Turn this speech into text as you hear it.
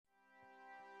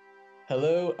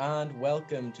Hello and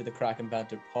welcome to the Crack and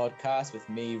Banter podcast with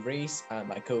me, Reese, and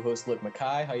my co-host Luke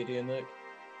Mackay. How you doing, Luke?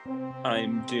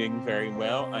 I'm doing very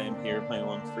well. I am here of my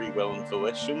own free will and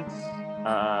volition,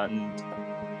 and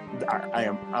I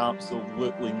am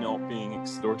absolutely not being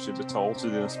extorted at all to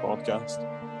do this podcast.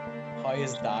 How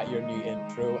is that your new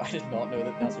intro? I did not know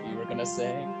that that's what you were going to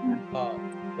say.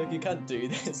 Look, you can't do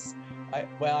this. I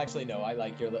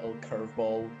like your little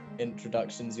curveball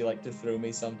introductions you like to throw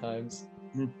me sometimes.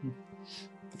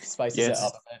 Spices it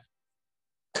up a bit.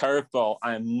 Curveball,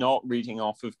 I am not reading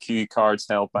off of cue cards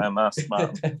held by a masked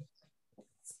man.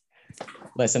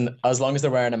 Listen, as long as they're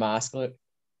wearing a mask, look.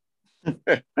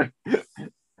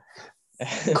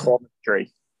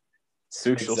 Commentary.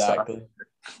 Social exactly.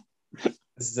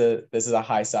 Satire. This is a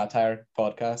high satire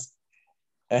podcast.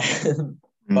 But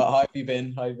how have you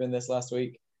been? How have you been this last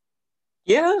week?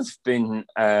 Yeah, it's been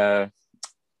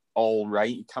all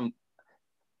right.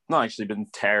 Not actually been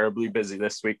terribly busy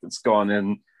this week. It's gone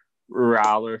in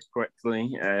rather quickly.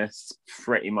 It's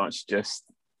pretty much just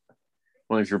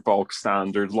one of your bog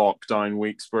standard lockdown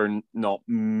weeks where not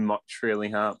much really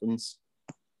happens.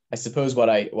 I suppose what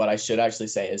I should actually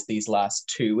say is these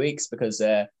last 2 weeks, because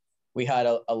we had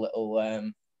a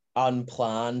little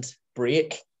unplanned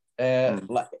break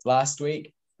last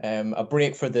week. A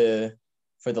break for the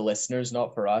listeners,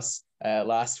 not for us.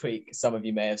 Last week, some of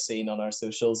you may have seen on our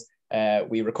socials,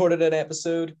 we recorded an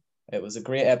episode. It was a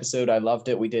great episode. I loved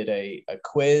it. We did a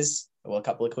quiz, well, a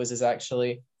couple of quizzes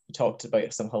actually. We talked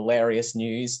about some hilarious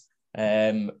news,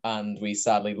 and we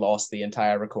sadly lost the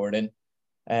entire recording.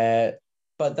 But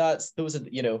those are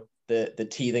the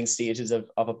teething stages of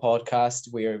a podcast.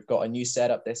 We've got a new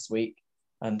setup this week,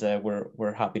 and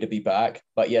we're happy to be back.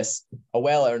 But yes, a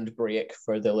well-earned break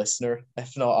for the listener,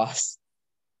 if not us.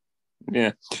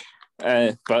 Yeah,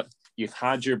 but you've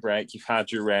had your break, you've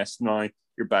had your rest. Now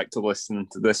you're back to listening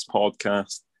to this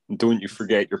podcast, and don't you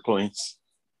forget your place.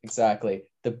 Exactly.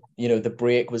 The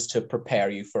break was to prepare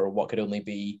you for what could only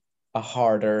be a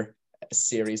harder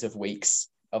series of weeks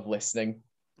of listening.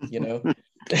 You've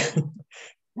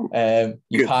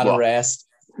had a rest,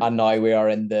 and now we are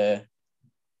in I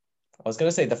was going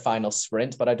to say the final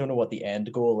sprint, but I don't know what the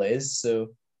end goal is. So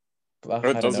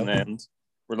it doesn't end.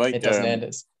 It doesn't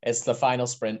end. It's the final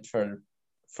sprint for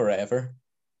forever.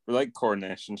 We're like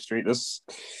Coronation Street.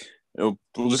 We'll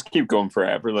just keep going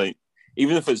forever. Like,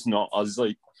 even if it's not us,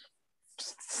 like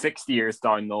 60 years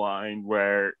down the line,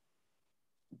 where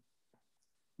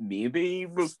maybe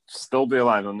we'll still be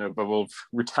alive, I don't know, but we'll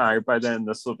retire by then.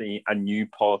 This will be a new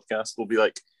podcast. We'll be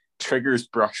like Triggers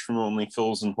Brush from Only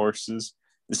Fools and Horses.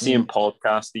 The same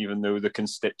podcast, even though the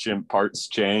constituent parts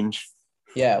change.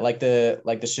 Yeah, like the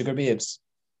Sugar Babes.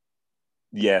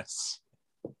 Yes.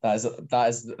 That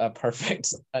is a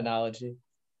perfect analogy.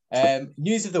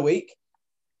 News of the week.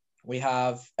 We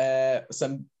have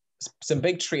some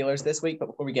big trailers this week, but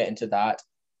before we get into that,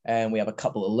 we have a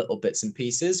couple of little bits and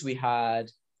pieces. We had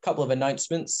a couple of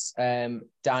announcements. Danny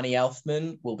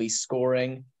Elfman will be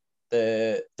scoring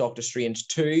the Doctor Strange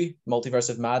 2 Multiverse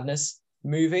of Madness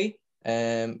movie,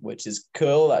 which is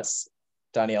cool.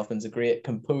 Danny Elfman's a great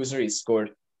composer. He's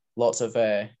scored lots of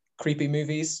creepy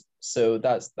movies, so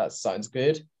that sounds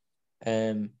good.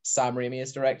 Sam Raimi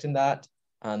is directing that,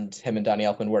 and him and Danny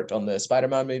Elfman worked on the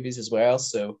Spider-Man movies as well.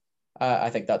 So I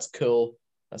think that's cool.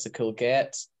 That's a cool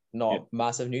get. Not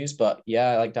massive news, but yeah,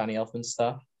 I like Danny Elfman's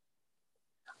stuff.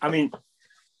 I mean,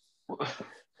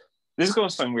 this is going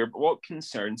to sound weird, but what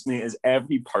concerns me is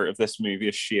every part of this movie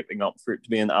is shaping up for it to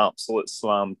be an absolute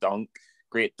slam dunk.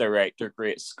 Great director,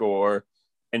 great score,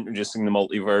 introducing the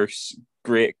multiverse,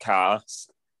 great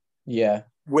cast. Yeah.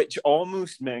 Which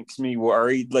almost makes me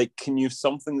worried. Like, can you have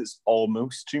something that's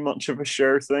almost too much of a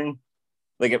sure thing?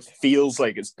 Like, it feels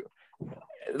like it's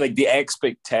like the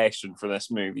expectation for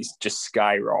this movie is just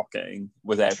skyrocketing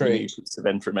with every new piece of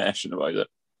information about it.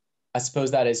 I suppose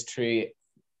that is true.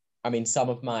 I mean, some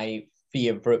of my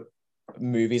favorite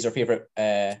movies or favorite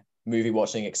movie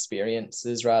watching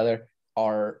experiences, rather,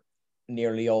 are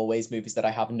nearly always movies that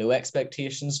I have no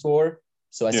expectations for.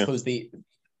 So I suppose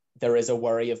there is a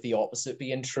worry of the opposite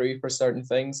being true for certain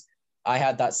things. I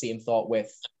had that same thought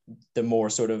with the more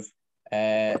sort of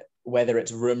whether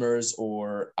it's rumors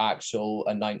or actual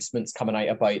announcements coming out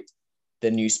about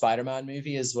the new Spider-Man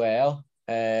movie as well.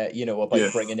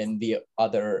 About bringing in the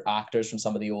other actors from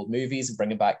some of the old movies and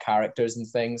bringing back characters and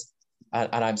things.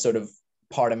 And I'm sort of,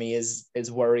 part of me is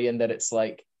worrying that it's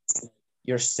like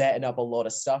you're setting up a lot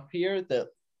of stuff here that,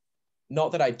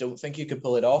 not that I don't think you could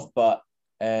pull it off, but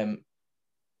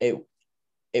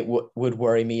it would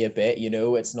worry me a bit.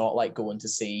 It's not like going to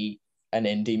see an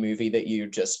indie movie that you're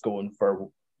just going for,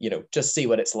 just see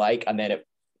what it's like, and then it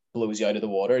blows you out of the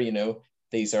water.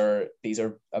 These are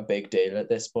a big deal at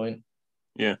this point.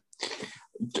 Yeah.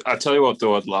 I tell you what,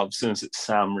 though, I'd love, since it's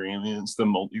Sam Raimi, it's the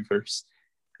multiverse.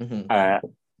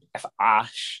 If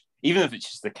Ash, even if it's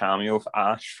just the cameo of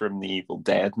Ash from The Evil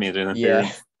Dead, made an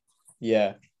appearance.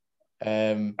 Yeah.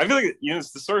 I feel like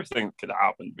it's the sort of thing that could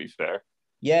happen. To be fair.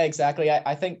 Yeah, exactly.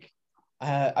 I think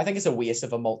it's a waste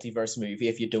of a multiverse movie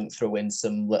if you don't throw in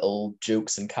some little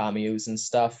jokes and cameos and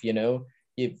stuff. You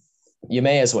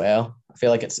may as well. I feel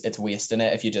like it's wasting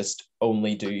it if you just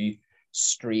only do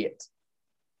straight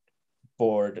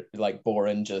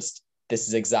boring, just this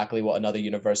is exactly what another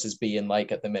universe is being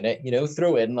like at the minute.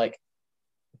 Throw in like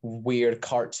weird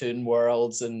cartoon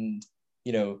worlds and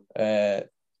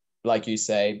like you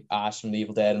say, Ash from the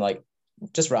Evil Dead, and like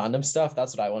just random stuff.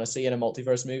 That's what I want to see in a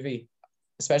multiverse movie,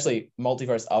 especially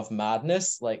multiverse of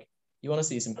madness. Like, you want to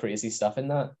see some crazy stuff in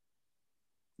that.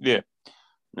 Yeah.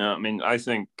 No, I mean, I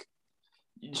think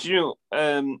it's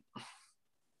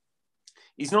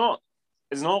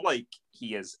not like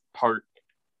he's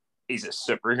a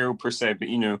superhero per se, but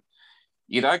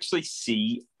you'd actually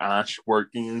see Ash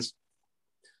working as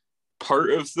part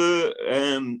of the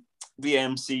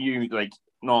MCU, like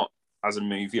not as a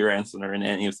movie or anything or in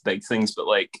any of the big things, but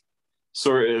like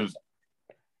sort of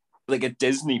like a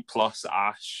Disney Plus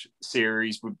Ash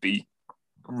series would be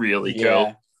really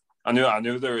cool. I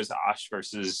know there was Ash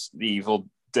versus the Evil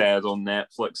Dead on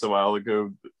Netflix a while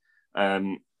ago.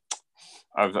 I've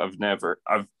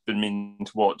been meaning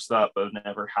to watch that, but I've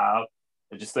never have.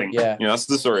 I just think that's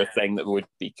the sort of thing that would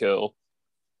be cool.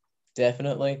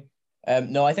 Definitely.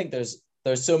 No, I think there's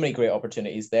so many great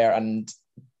opportunities there, and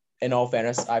in all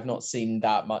fairness, I've not seen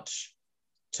that much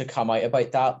to come out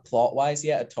about that plot wise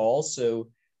yet at all. So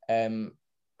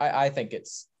I think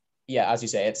it's, as you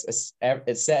say, it's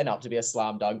setting up to be a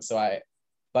slam dunk. So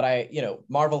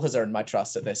Marvel has earned my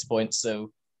trust at this point.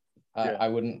 So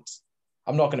I'm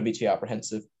not going to be too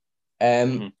apprehensive.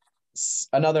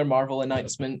 Another Marvel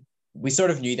announcement. We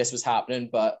sort of knew this was happening,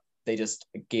 but they just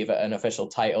gave it an official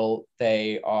title.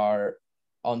 They are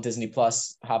on Disney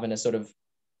Plus having a sort of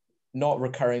not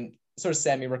recurring, sort of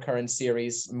semi-recurring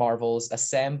series, Marvel's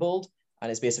Assembled,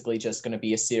 and it's basically just going to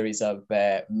be a series of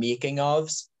making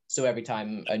ofs. So every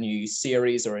time a new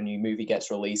series or a new movie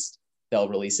gets released, they'll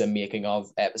release a making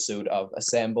of episode of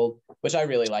Assembled, which I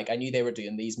really like. I knew they were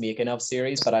doing these making of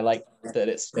series, but I like that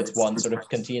it's one sort of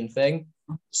contained thing.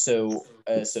 So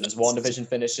as soon as WandaVision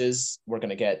finishes, we're going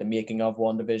to get the making of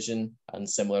WandaVision, and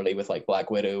similarly with like Black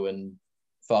Widow and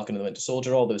Falcon and the Winter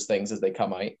Soldier, all those things as they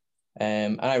come out.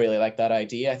 And I really like that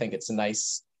idea. I think it's a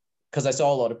nice, because I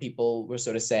saw a lot of people were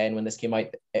sort of saying when this came out,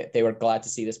 they were glad to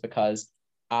see this because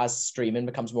as streaming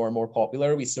becomes more and more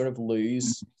popular, we sort of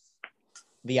lose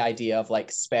the idea of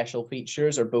like special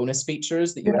features or bonus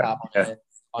features that you would have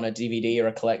on a DVD or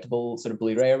a collectible sort of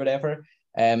Blu-ray or whatever.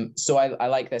 So I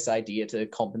like this idea to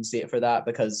compensate for that,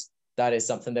 because that is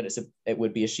something that it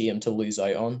would be a shame to lose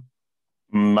out on.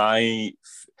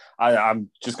 I'm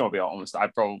just going to be honest. I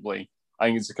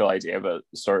think it's a cool idea, but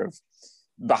sort of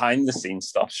behind the scenes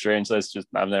stuff, strangely, it's just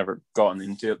I've never gotten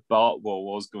into it. But what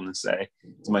I was going to say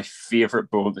is my favorite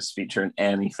bonus feature in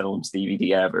any film's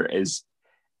DVD ever is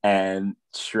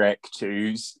Shrek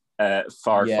 2's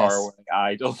Far Away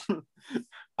Idol.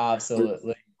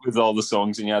 Absolutely. With all the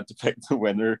songs, and you had to pick the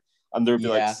winner, and there'd be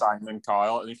like Simon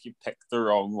Cowell, and if you picked the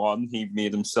wrong one, he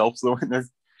made himself the winner.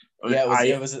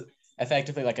 It was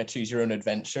effectively like a choose your own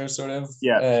adventure sort of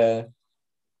DVD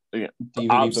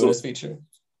bonus feature.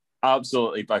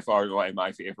 Absolutely, by far and away,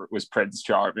 my favorite was Prince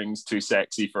Charming's "Too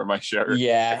Sexy for My Shirt."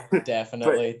 Yeah,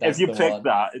 definitely. If you picked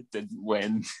that, it didn't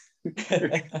win.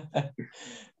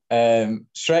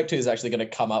 Shrek 2 is actually going to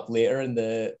come up later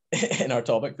in our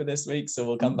topic for this week, so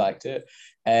we'll come back to it.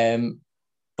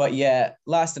 But yeah,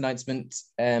 last announcement,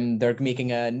 they're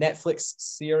making a Netflix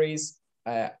series,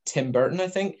 Tim Burton, I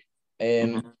think,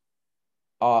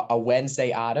 a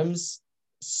Wednesday Addams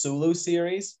solo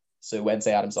series. So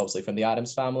Wednesday Addams, obviously from the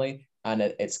Addams family, and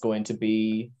it's going to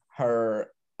be her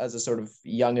as a sort of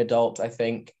young adult, I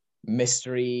think,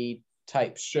 mystery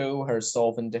type show, her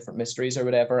solving different mysteries or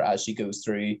whatever as she goes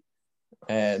through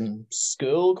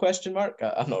school ?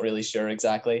 I'm not really sure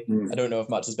exactly. I don't know if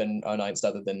much has been announced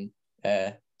other than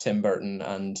Tim Burton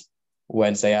and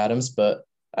Wednesday Addams, but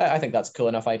I think that's a cool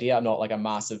enough idea. I'm not like a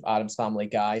massive Addams Family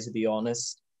guy, to be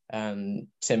honest. And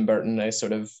Tim Burton is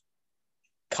sort of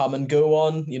come and go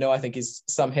on. I think he's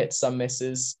some hits, some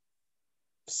misses.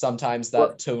 Sometimes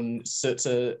that tone suits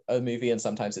a movie and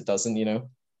sometimes it doesn't,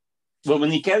 Well,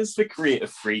 when he gets the creative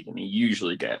freedom, he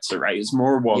usually gets it right. It's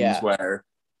more ones where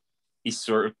he's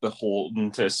sort of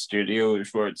beholden to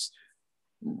studios, where it's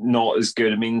not as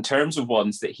good. I mean, in terms of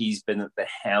ones that he's been at the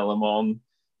helm on,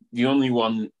 the only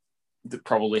one that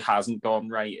probably hasn't gone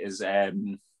right is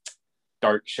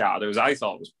Dark Shadows. I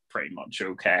thought it was pretty much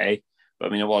okay, but I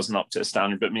mean, it wasn't up to a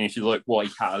standard. But I mean, if you look what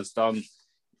he has done,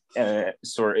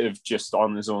 sort of just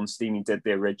on his own steam, he did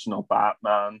the original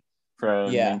Batman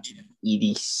from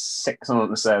 1986. I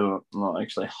want to say, I'm not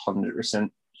actually 100%.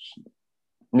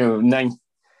 No,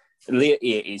 late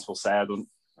 80s. We'll say. I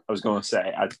was going to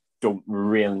say I don't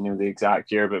really know the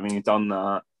exact year, but I mean, he's done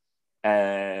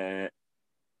that.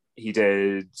 He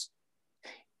did.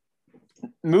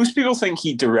 Most people think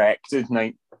he directed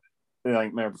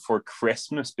Nightmare Before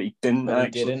Christmas, but he didn't. No,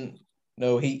 actually. He didn't.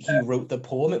 No, he wrote the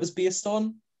poem it was based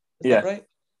on. Is that right?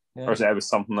 Yeah. Or it was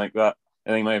something like that. I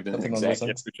think it might have been an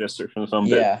executive producer from some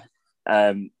bit. Yeah.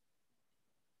 I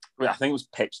think it was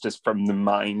pitched as from the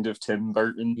mind of Tim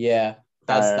Burton. Yeah,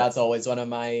 that's always one of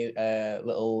my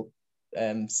little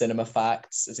cinema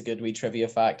facts. It's a good wee trivia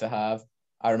fact to have.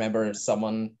 I remember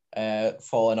someone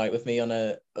falling out with me on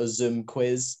a Zoom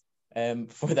quiz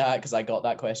for that because I got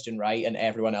that question right and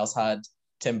everyone else had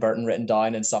Tim Burton written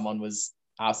down and someone was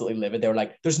absolutely livid. They were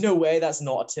like, there's no way that's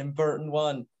not a Tim Burton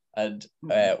one. And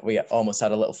we almost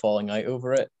had a little falling out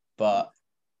over it, but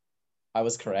I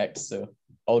was correct. So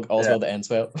all's well that ends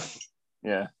well.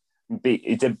 Yeah.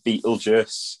 He did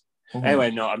Beetlejuice. Mm-hmm.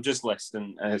 Anyway, no, I'm just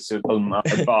listening. So it doesn't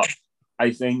matter. But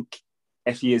I think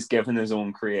if he is given his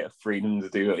own creative freedom to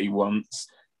do what he wants,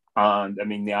 and I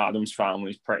mean, the Addams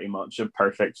Family is pretty much a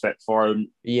perfect fit for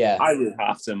him. Yeah. I would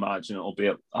have to imagine it'll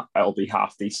be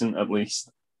half decent at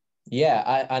least. Yeah,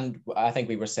 I think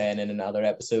we were saying in another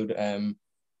episode,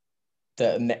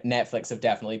 that Netflix have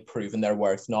definitely proven their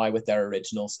worth now with their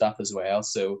original stuff as well.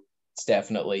 So it's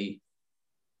definitely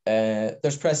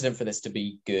there's precedent for this to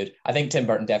be good. I think Tim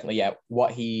Burton definitely,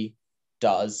 what he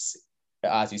does,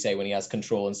 as you say, when he has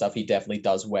control and stuff, he definitely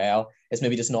does well. It's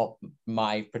maybe just not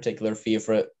my particular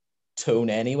favorite tone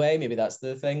anyway. Maybe that's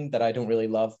the thing that I don't really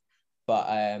love. But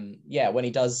when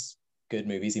he does good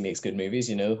movies, he makes good movies,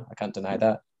 I can't deny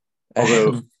that.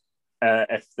 Although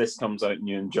if this comes out and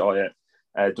you enjoy it,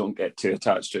 don't get too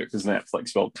attached to it because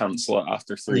Netflix will cancel it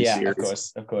after 3 series. Yeah,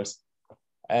 of course.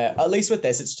 At least with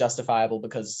this, it's justifiable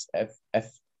because if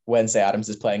Wednesday Addams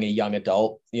is playing a young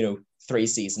adult, 3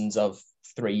 seasons of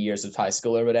 3 years of high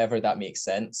school or whatever, that makes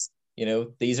sense.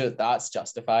 That's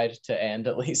justified to end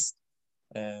at least.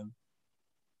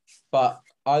 But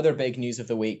other big news of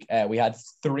the week, we had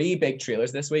 3 big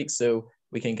trailers this week, so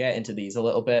we can get into these a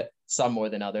little bit, some more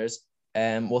than others.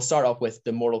 We'll start off with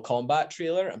the Mortal Kombat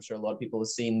trailer. I'm sure a lot of people have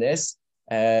seen this.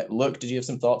 Luke, did you have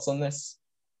some thoughts on this?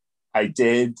 I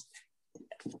did.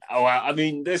 Oh, I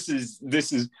mean, this is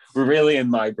we're really in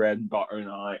my bread and butter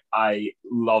now. I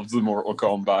love the Mortal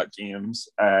Kombat games.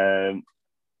 I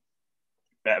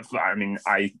mean,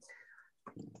 I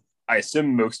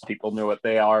assume most people know what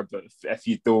they are, but if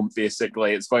you don't,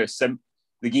 basically, it's about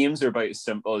the games are about as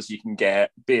simple as you can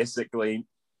get. Basically,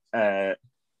 well,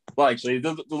 actually,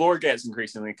 the lore gets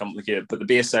increasingly complicated, but the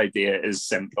base idea is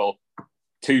simple.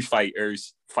 2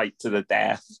 fighters fight to the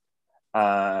death,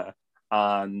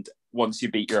 and once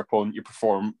you beat your opponent, you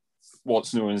perform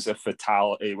what's known as a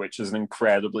fatality, which is an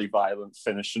incredibly violent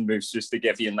finishing move. Just to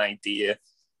give you an idea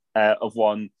of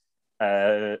one,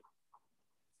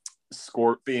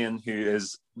 Scorpion, who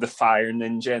is the fire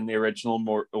ninja in the original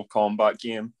Mortal Kombat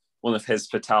game, one of his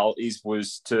fatalities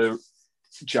was to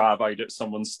jab out at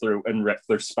someone's throat and rip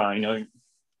their spine out.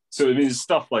 So I mean,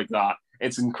 stuff like that.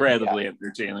 It's incredibly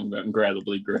entertaining, but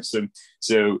incredibly gruesome.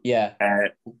 So yes,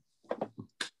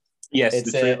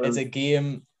 it's a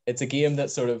game that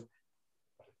sort of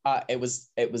it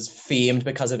was famed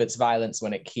because of its violence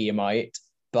when it came out,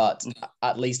 but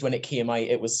at least when it came out,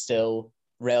 it was still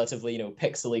relatively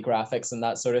pixely graphics and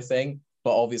that sort of thing.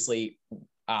 But obviously,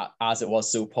 as it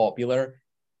was so popular,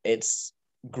 its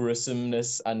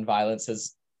gruesomeness and violence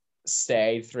has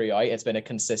stayed throughout. It's been a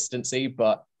consistency,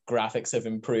 but graphics have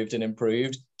improved and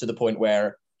improved to the point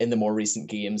where in the more recent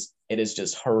games, it is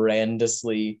just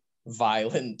horrendously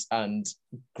violent and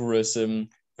gruesome,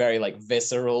 very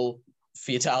visceral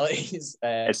fatalities.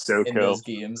 It's so in cool. Those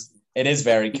games. It is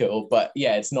very cool, but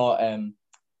yeah, it's not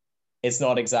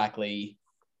exactly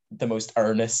the most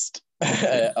earnest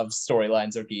of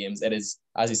storylines or games. It is,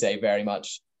 as you say, very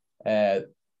much a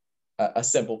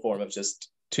simple form of just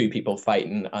 2 people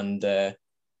fighting and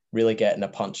really getting a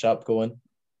punch up going.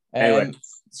 Anyway,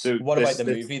 so what about the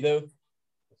movie though?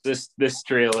 This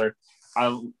trailer,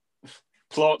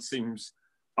 plot seems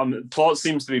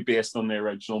to be based on the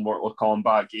original Mortal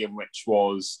Kombat game, which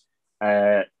was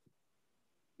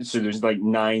so there's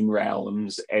 9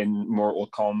 realms in Mortal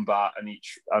Kombat,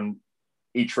 and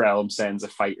each realm sends a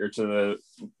fighter to the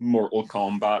Mortal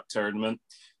Kombat tournament.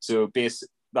 So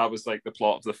that was like the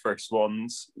plot of the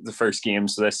first game.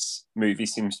 So this movie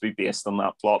seems to be based on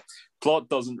that plot. Plot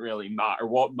doesn't really matter.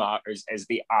 What matters is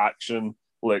the action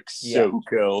looks so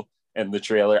cool in the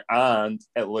trailer, and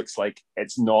it looks like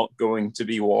it's not going to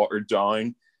be watered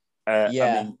down. I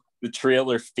mean, the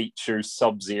trailer features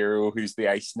Sub-Zero, who's the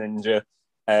ice ninja,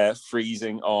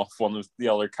 freezing off one of the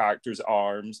other characters'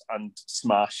 arms and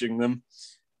smashing them.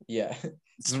 Yeah.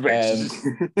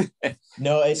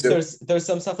 No, there's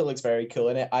some stuff that looks very cool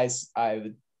in it. I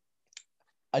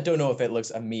don't know if it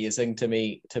looks amazing to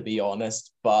me, to be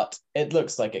honest, but it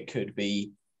looks like it could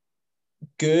be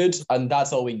good, and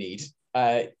that's all we need.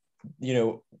 There's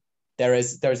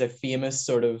a famous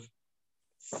sort of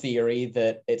theory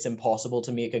that it's impossible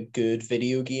to make a good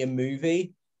video game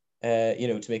movie.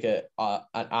 To make an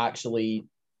actually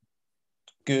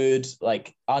good,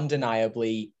 like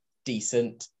undeniably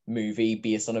decent movie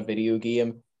based on a video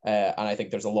game. And I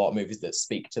think there's a lot of movies that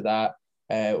speak to that.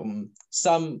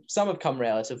 Some have come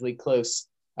relatively close.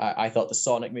 I thought the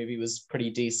Sonic movie was pretty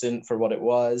decent for what it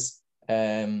was.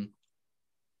 Some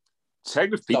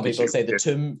people say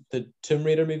the Tomb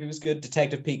Raider movie was good.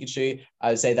 Detective Pikachu, I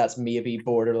would say that's maybe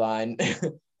borderline,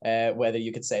 whether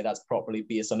you could say that's properly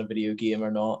based on a video game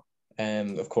or not.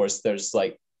 Of course, there's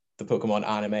like the Pokemon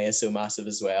anime is so massive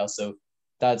as well. So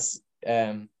that's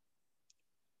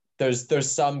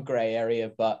there's some gray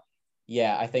area, but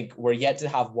yeah, I think we're yet to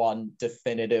have one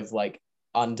definitive, like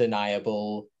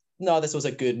undeniable, no, this was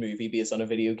a good movie based on a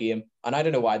video game. And I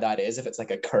don't know why that is, if it's like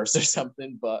a curse or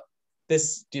something, but do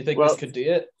you think this could do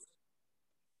it?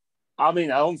 I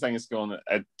mean, I don't think it's going to,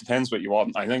 it depends what you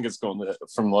want. I think it's going to,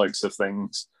 from the looks of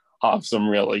things, have some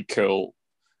really cool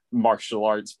martial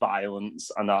arts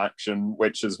violence and action,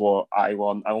 which is what I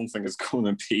want. I don't think it's going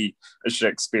to be a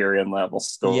Shakespearean level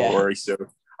story. Yeah. So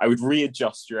I would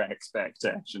readjust your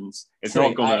expectations. It's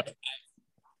not going to.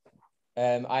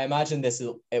 I imagine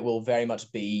it will very much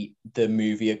be the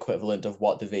movie equivalent of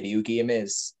what the video game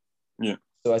is. Yeah.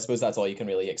 So I suppose that's all you can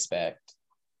really expect.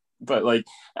 But like,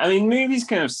 I mean, movies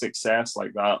kind of success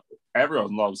like that.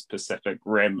 Everyone loves Pacific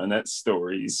Rim, and its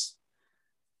stories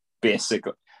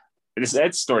basically,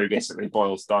 its story basically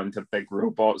boils down to big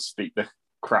robots beat the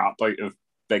crap out of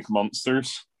big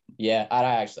monsters. Yeah,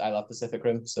 and I love Pacific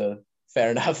Rim, so fair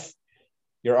enough.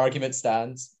 Your argument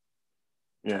stands.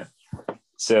 Yeah.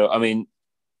 So I mean,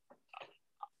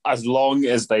 as long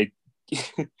as they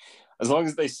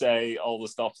say all the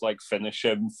stuff like finish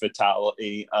him,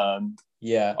 fatality, and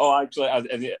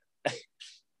the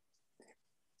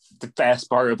best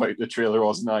part about the trailer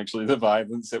wasn't actually the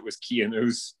violence; it was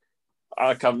Keanu's.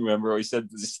 I can't remember. He said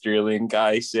the Australian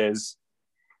guy says,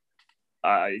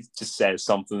 "I just says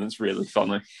something that's really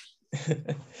funny."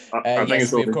 I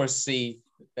think we of course see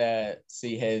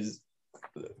his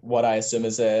what I assume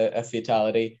is a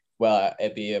fatality. Well,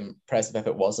 it'd be impressive if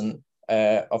it wasn't.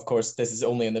 Of course, this is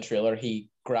only in the trailer. He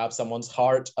grabs someone's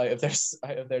heart out of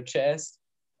their chest.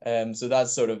 So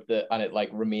that's sort of and it like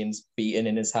remains beaten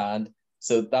in his hand.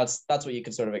 So that's what you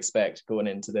can sort of expect going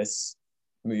into this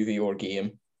movie or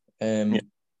game. I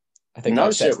think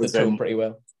that sets the tone pretty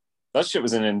well. That shit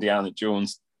was in Indiana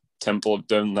Jones Temple of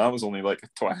Doom. That was only like a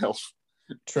 12.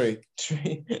 True.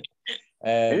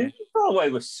 It got away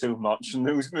with so much in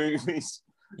those movies.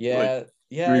 Yeah,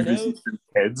 movies for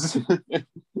kids.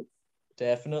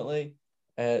 Definitely.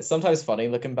 Sometimes funny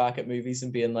looking back at movies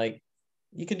and being like,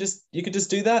 you could just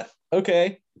do that.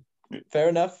 Okay, fair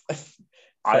enough.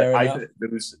 I think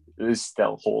those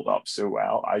still hold up so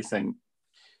well. I think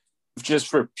just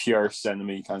for pure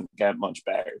cinema, you can't get much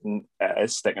better than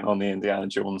sticking on the Indiana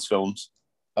Jones films.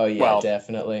 Oh yeah,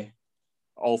 definitely.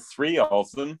 All three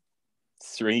of them,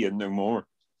 3 and no more.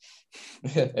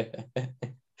 Yeah.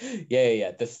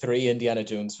 The 3 Indiana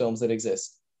Jones films that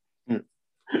exist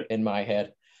in my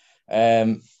head.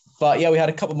 But yeah, we had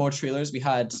a couple more trailers. We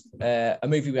had a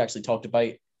movie we actually talked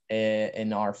about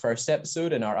in our first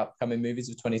episode in our upcoming movies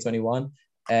of 2021.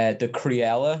 The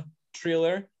Cruella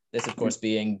trailer. This, of course,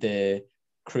 being the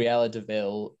Cruella de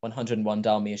Vil 101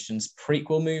 Dalmatians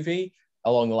prequel movie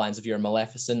along the lines of your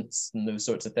Maleficents and those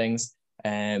sorts of things.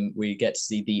 We get to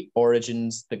see the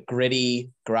origins, the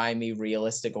gritty, grimy,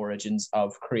 realistic origins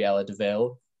of Cruella de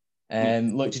Vil.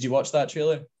 Look, did you watch that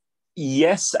trailer?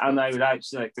 Yes, and I would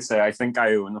actually like to say I think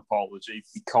I owe an apology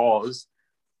because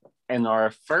in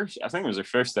our first, I think it was our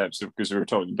first episode because we were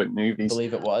talking about movies. I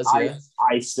believe it was, yeah.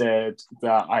 I said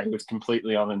that I was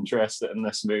completely uninterested in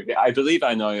this movie. I believe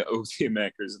I now owe the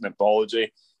makers an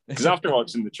apology because after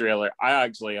watching the trailer, I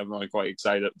actually am really quite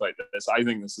excited about this. I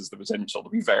think this has the potential to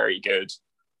be very good.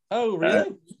 Oh,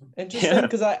 really? Interesting. Yeah.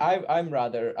 Because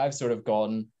I've sort of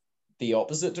gone the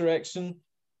opposite direction.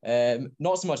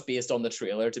 Not so much based on the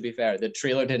trailer, to be fair. The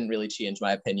trailer didn't really change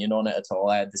my opinion on it at all.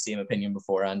 I had the same opinion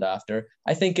before and after.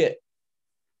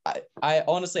 I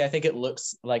honestly, I think it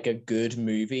looks like a good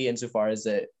movie insofar as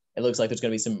it looks like there's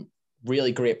going to be some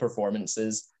really great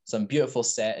performances, some beautiful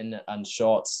setting and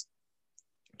shots,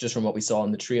 just from what we saw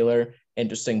in the trailer,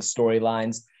 interesting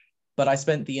storylines. But I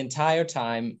spent the entire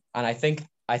time, and I think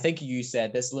you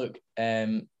said this, look,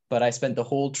 but I spent the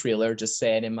whole trailer just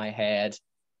saying in my head,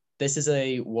 this is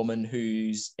a woman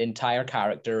whose entire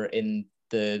character in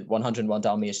the 101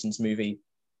 Dalmatians movie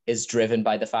is driven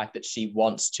by the fact that she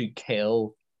wants to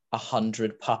kill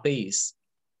 100 puppies.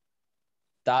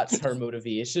 That's her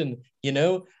motivation, you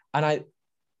know? And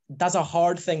that's a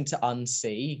hard thing to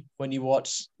unsee when you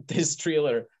watch this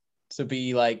trailer, to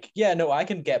be like, yeah, no, I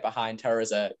can get behind her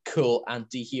as a cool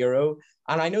anti-hero.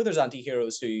 And I know there's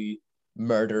anti-heroes who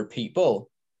murder people.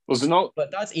 Was it not?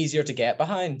 But that's easier to get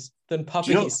behind than Do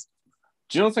puppies.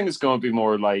 you not think it's going to be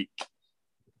more like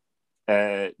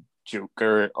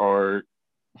Joker, or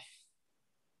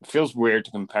it feels weird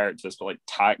to compare it to this, but like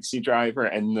Taxi Driver,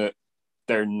 in that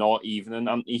they're not even an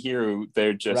anti-hero.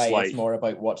 They're just right, like, it's more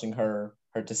about watching her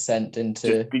descent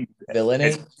into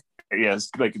villainy.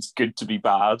 It's like it's good to be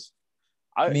bad.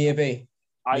 Maybe.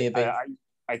 I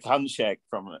can check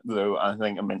from it though. I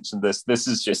think I mentioned this. This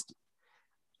is just,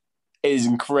 it is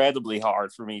incredibly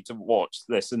hard for me to watch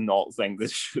this and not think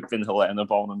this should have been Helena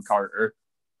Bonham Carter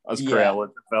as Cruella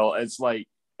de Vil. It's like,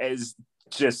 it's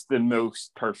just the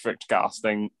most perfect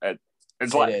casting.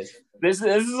 It's like, it is. This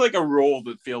is like a role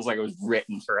that feels like it was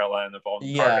written for Helena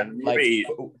Bonham Carter. Like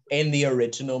in the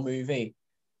original movie,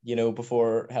 you know,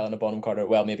 before Helena Bonham Carter,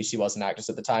 well, maybe she was an actress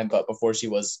at the time, but before she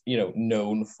was, you know,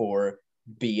 known for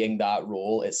being that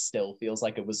role, it still feels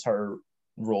like it was her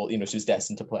role. You know, she was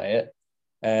destined to play it.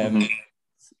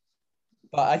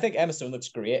 But I think Emma Stone looks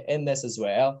great in this as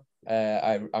well.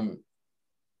 I'm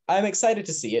excited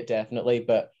to see it, definitely,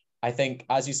 but I think,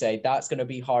 as you say, that's going to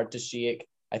be hard to shake.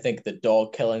 I think the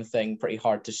dog killing thing pretty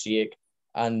hard to shake,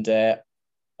 and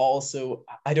also,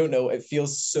 I don't know, it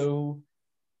feels so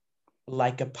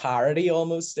like a parody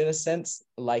almost, in a sense,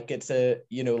 like it's a,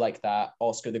 you know, like that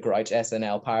Oscar the Grouch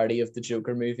SNL parody of the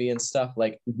Joker movie and stuff.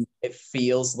 Like, it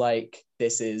feels like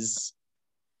this is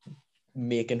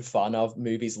making fun of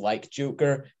movies like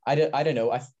Joker. I don't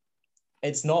know.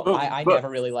 It's not. I never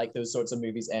really like those sorts of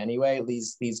movies anyway.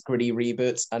 These gritty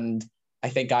reboots, and I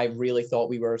think I really thought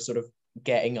we were sort of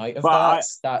getting out of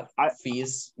that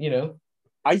phase. You know,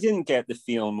 I didn't get the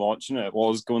feeling watching it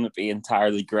was going to be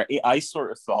entirely gritty. I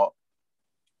sort of thought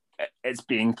it's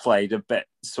being played a bit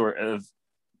sort of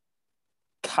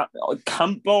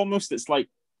camp almost. It's like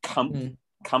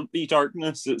campy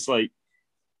darkness. It's like,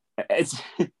 it's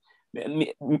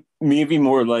maybe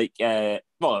more like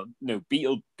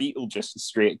Beetle just a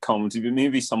straight comedy, but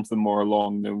maybe something more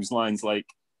along those lines, like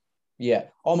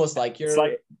almost like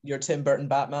your Tim Burton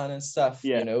Batman and stuff.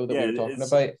 You know, that we were talking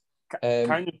about.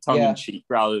 Kind of tongue in cheek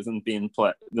rather than playing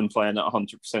it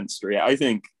 100% straight.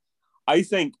 I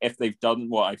think if they've done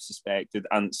what I've suspected,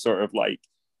 and it's sort of like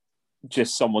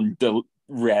just someone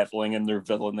reveling in their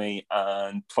villainy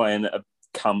and playing at a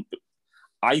camp,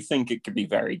 I think it could be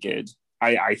very good.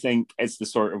 I think it's the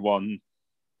sort of one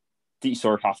that you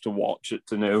sort of have to watch it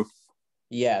to know.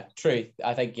 Yeah, true.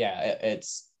 I think,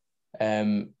 it's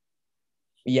the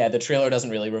trailer doesn't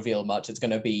really reveal much. It's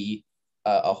going to be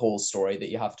a whole story that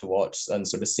you have to watch and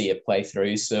sort of see it play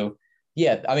through. So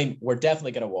yeah, I mean, we're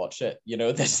definitely going to watch it, you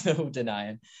know, there's no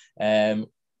denying.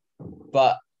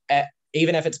 But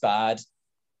even if it's bad,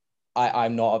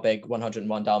 I'm not a big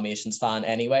 101 Dalmatians fan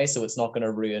anyway, so it's not going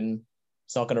to ruin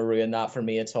that for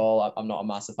me at all. I'm not a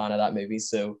massive fan of that movie,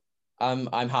 so I'm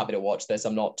happy to watch this.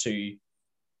 I'm not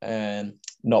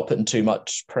putting too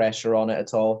much pressure on it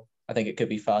at all. I think it could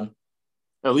be fun.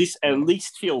 At least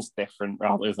feels different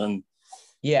rather than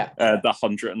the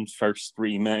 101st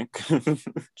remake.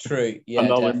 True. Yeah,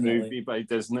 another definitely. movie by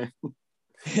Disney.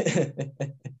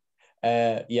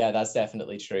 That's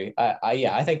definitely true.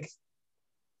 I think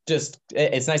just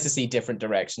it's nice to see different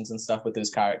directions and stuff with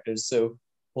those characters. So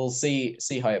we'll see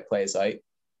how it plays out.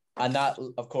 And that,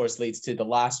 of course, leads to the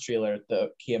last trailer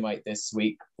that came out this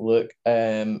week. Look,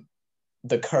 the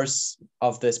curse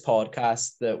of this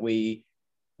podcast, that we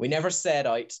never set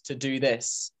out to do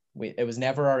this. It was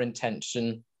never our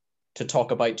intention to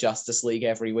talk about Justice League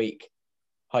every week.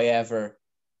 However,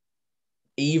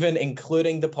 even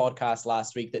including the podcast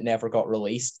last week that never got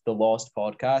released, the Lost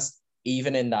podcast,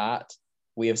 even in that,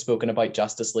 we have spoken about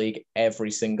Justice League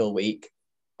every single week.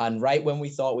 And right when we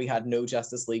thought we had no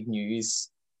Justice League news,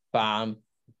 bam,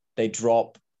 they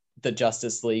drop the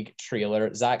Justice League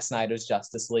trailer. Zack Snyder's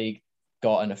Justice League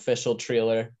got an official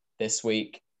trailer this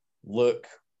week. Look,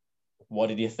 what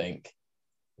did you think?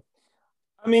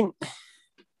 I mean,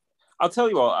 I'll tell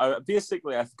you what,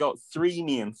 basically, I've got three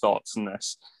main thoughts on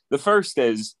this. The first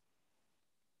is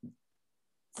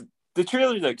the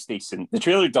trailer looks decent. The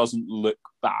trailer doesn't look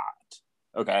bad.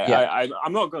 Okay, yeah.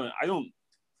 I'm not gonna. I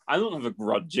don't have a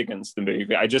grudge against the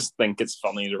movie. I just think it's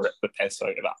funny to rip the piss out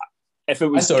of that. If it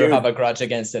was I sort good, of have a grudge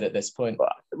against it at this point.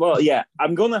 well, yeah,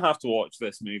 I'm gonna have to watch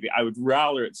this movie. I would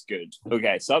rather it's good.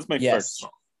 Okay, so that's my first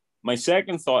thought. My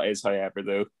second thought is, however,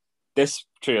 though, this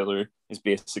trailer is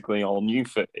basically all new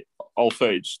footage, all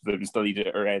footage that was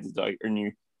deleted or edited out or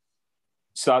new.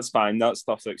 So that's fine. That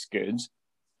stuff looks good,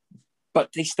 but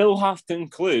they still have to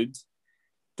include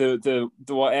the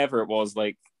whatever it was,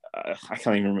 like I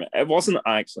can't even remember. It wasn't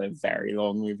actually a very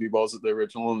long movie, was it? The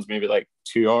original one's maybe like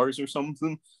 2 hours or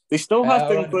something. They still have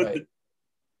to include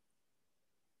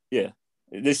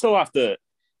they still have to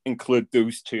include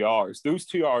those 2 hours. Those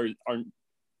 2 hours aren't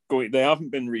going. They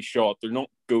haven't been reshot. They're not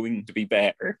going to be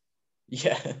better.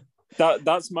 Yeah,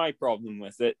 that's my problem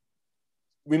with it.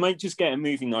 We might just get a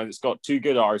movie now that's got 2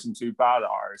 good hours and 2 bad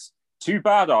hours. 2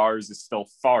 bad hours is still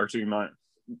far too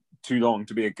long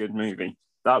to be a good movie.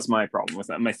 That's my problem with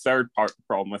it. And my third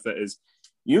problem with it is,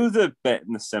 the bit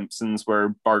in The Simpsons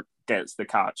where Bart gets the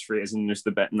catchphrase, and there's the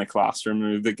bit in the classroom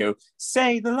where they go,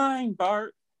 "Say the line,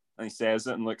 Bart," and he says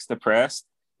it and looks depressed.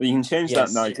 But you can change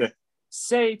that now to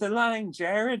 "Say the line,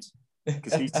 Jared,"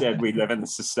 because he said we live in a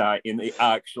society in the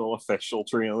actual official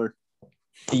trailer.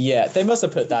 Yeah, they must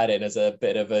have put that in as a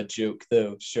bit of a joke,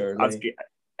 though. Surely,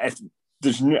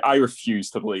 I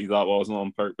refuse to believe that wasn't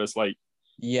on purpose. Like,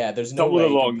 yeah, there's no way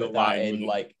you can put that in.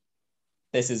 Like,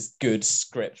 this is good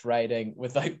script writing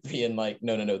without being like,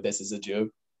 no, this is a joke.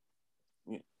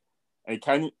 It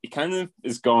kind of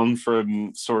is gone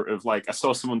from sort of like, I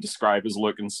saw someone describe as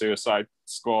look in Suicide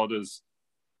Squad as,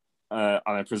 and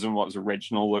I presume what his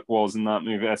original look was in that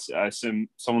movie. I assume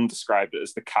someone described it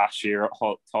as the cashier at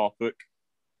Hot Topic.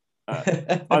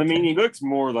 I mean, he looks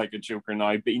more like a Joker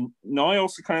now, but now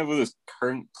also kind of with his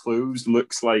current clothes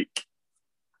looks like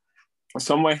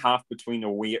some way half between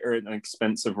a waiter at an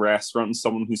expensive restaurant and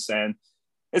someone who's saying,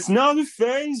 "It's not a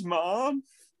phase, Mom."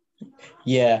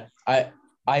 Yeah,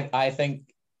 I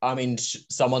think, I mean,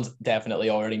 someone's definitely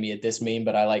already made this meme,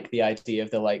 but I like the idea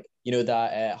of the, like,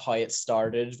 that how it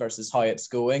started versus how it's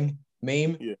going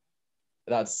meme. Yeah.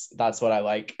 That's what I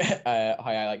like. How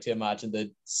I like to imagine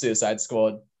the Suicide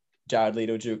Squad Jared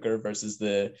Leto Joker versus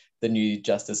the new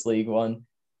Justice League one.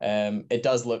 It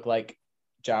does look like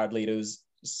Jared Leto's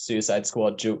Suicide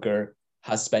Squad Joker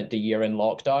has spent a year in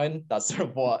lockdown. That's sort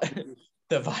of what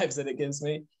the vibes that it gives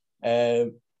me.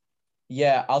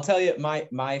 Yeah, I'll tell you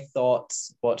my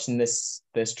thoughts watching this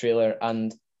trailer,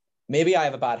 and maybe I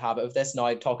have a bad habit of this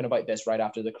now, talking about this right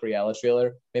after the Cruella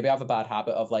trailer. Maybe I have a bad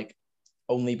habit of like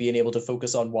only being able to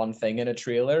focus on one thing in a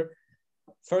trailer.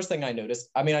 First thing I noticed,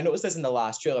 I mean, I noticed this in the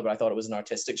last trailer, but I thought it was an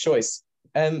artistic choice.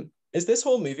 Is this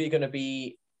whole movie going to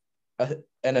be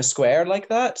in a square like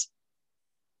that?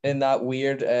 In that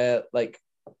weird, like,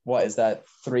 what is that?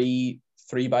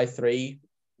 3x3?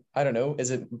 I don't know. Is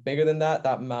it bigger than that?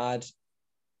 That mad?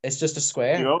 It's just a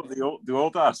square. The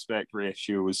old aspect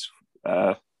ratio was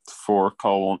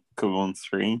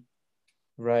 4:3.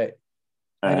 Right.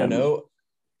 I don't know.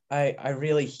 I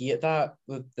really hate that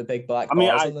with the big black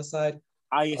bars on the side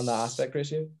on the aspect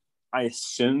ratio. I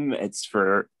assume it's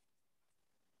for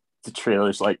the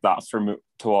trailers like that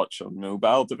to watch on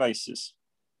mobile devices.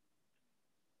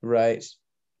 Right.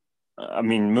 I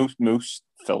mean, most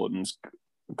films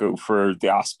go for the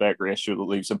aspect ratio that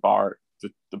leaves a bar,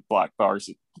 the black bars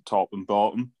at the top and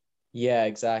bottom. Yeah,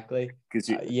 exactly.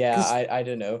 I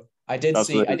don't know. I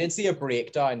did see a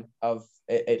breakdown of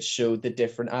it. It showed the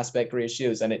different aspect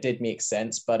ratios, and it did make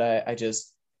sense. But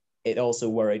it also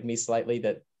worried me slightly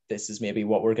that this is maybe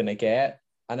what we're gonna get,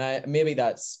 and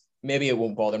maybe it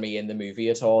won't bother me in the movie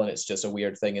at all, and it's just a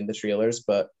weird thing in the trailers.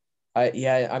 But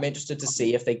I'm interested to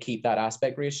see if they keep that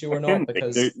aspect ratio or not,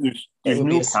 because there's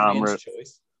no camera.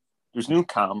 Choice. There's no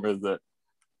camera that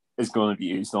is going to be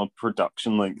used on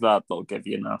production like that. They'll give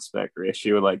you an aspect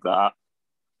ratio like that.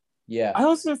 Yeah. I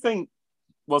also think,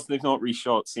 whilst they've not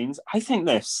reshot scenes, I think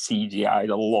they've CGI'd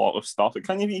a lot of stuff. It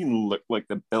can't even look like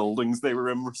the buildings they were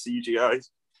in were CGI'd.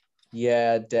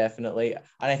 Yeah, definitely.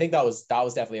 And I think that was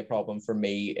definitely a problem for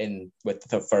me with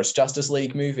the first Justice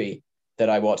League movie that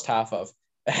I watched half of.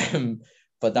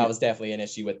 But that was definitely an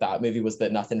issue with that movie, was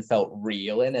that nothing felt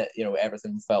real in it.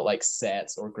 Everything felt like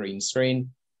sets or green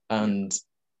screen. And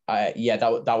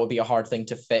that would be a hard thing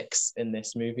to fix in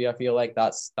this movie. I feel like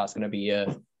that's going to be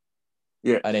a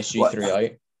Yeah. an issue Well,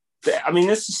 throughout. I mean,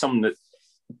 this is something that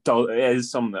is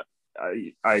something that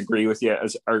I agree with you. It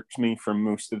has irked me from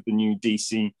most of the new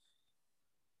DC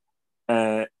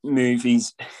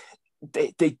movies.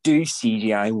 They do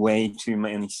CGI way too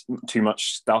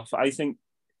much stuff. I think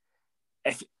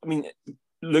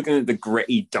looking at the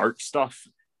gritty dark stuff,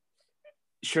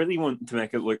 surely you want to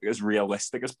make it look as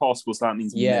realistic as possible. So that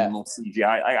means minimal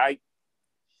CGI. I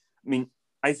mean,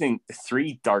 I think the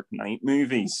 3 Dark Knight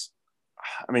movies.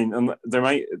 I mean, there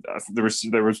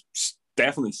was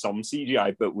definitely some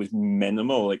CGI, but was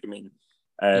minimal. Like, I mean,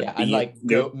 and like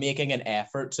making an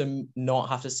effort to not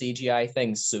have to CGI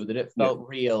things so that it felt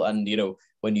real. And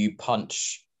when you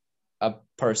punch a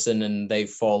person and they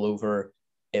fall over,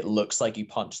 it looks like you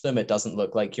punched them. It doesn't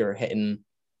look like you're hitting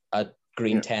a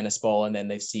green tennis ball and then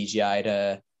they've CGI'd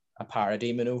a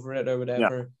parademon over it or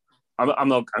whatever. I'm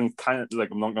not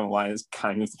gonna lie, it's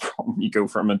kind of the problem. You go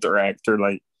from a director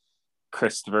like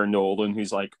Christopher Nolan,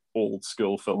 who's like old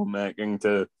school filmmaking,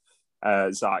 to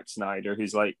Zack Snyder,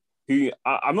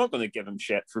 I'm not going to give him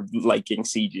shit for liking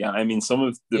CGI. I mean, some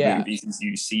of the movies he's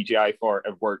used CGI for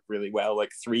have worked really well.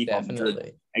 Like 300,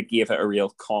 definitely. It gave it a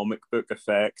real comic book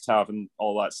effect, having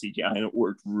all that CGI, and it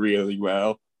worked really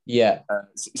well. Yeah.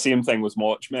 Same thing with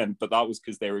Watchmen, but that was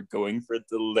because they were going for a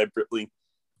deliberately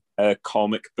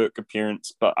comic book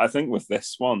appearance. But I think with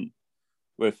this one,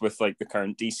 with like the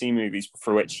current DC movies,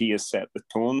 for which he has set the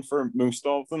tone for most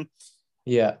of them,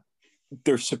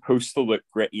 they're supposed to look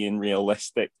gritty and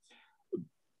realistic.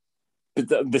 But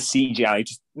the CGI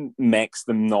just makes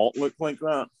them not look like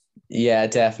that. Yeah,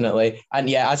 definitely. And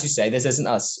as you say, this isn't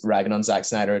us ragging on Zack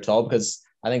Snyder at all, because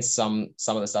I think some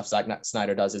of the stuff Zack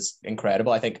Snyder does is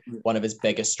incredible. I think one of his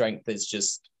biggest strengths is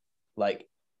just like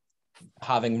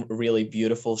having really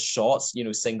beautiful shots,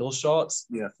 single shots.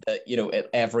 Yeah. That,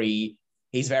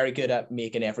 he's very good at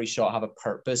making every shot have a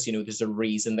purpose. There's a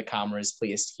reason the camera is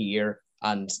placed here,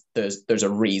 and there's a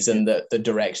reason that the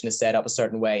direction is set up a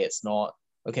certain way. It's not,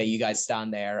 okay, you guys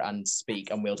stand there and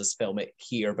speak and we'll just film it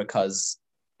here because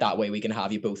that way we can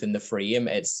have you both in the frame.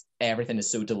 It's everything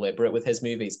is so deliberate with his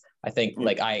movies. I think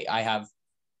like I have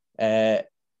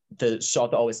the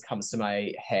shot that always comes to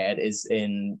my head is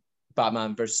in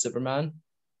Batman versus Superman,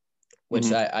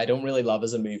 which I don't really love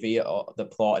as a movie. The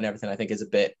plot and everything I think is a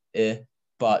bit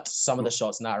but some of the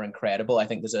shots in that are incredible. I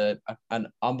think there's an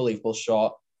unbelievable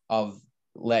shot of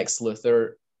Lex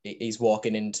Luthor. He's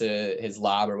walking into his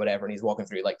lab or whatever, and he's walking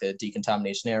through like the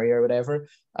decontamination area or whatever,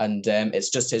 and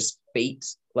it's just his feet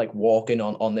like walking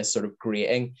on this sort of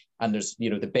grating, and there's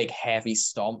the big heavy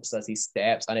stomps as he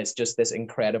steps, and it's just this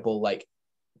incredible like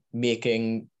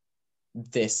making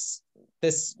this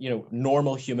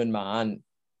normal human man,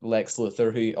 Lex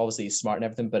Luthor, who obviously is smart and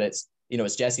everything, but it's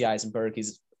Jesse Eisenberg.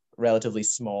 He's relatively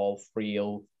small,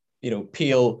 frail,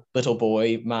 pale little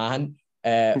boy man,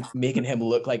 making him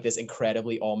look like this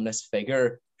incredibly ominous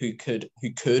figure who could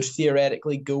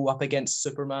theoretically go up against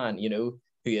Superman, who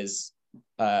is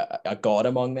a god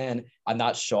among men. And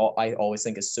that shot I always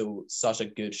think is such a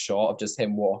good shot of just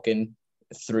him walking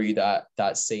through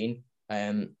that scene.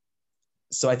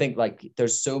 So I think like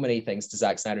there's so many things to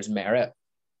Zack Snyder's merit,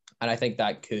 and I think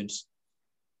that could,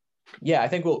 I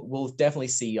think we'll definitely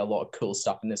see a lot of cool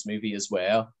stuff in this movie as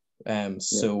well.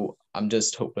 So I'm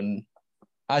just hoping,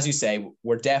 as you say,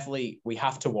 we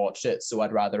have to watch it. So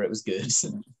I'd rather it was good.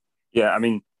 Yeah, I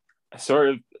mean,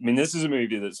 this is a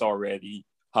movie that's already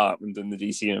happened in the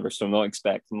DC universe, so I'm not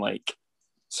expecting like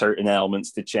certain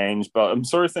elements to change. But I'm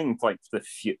sort of thinking like the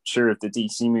future of the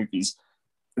DC movies.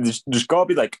 There's got to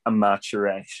be like a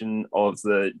maturation of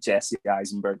the Jesse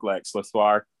Eisenberg Lex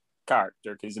Luthor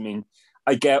character, because I mean,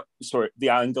 I get sort of the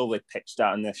angle they pitched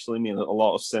at initially made a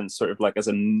lot of sense, sort of like as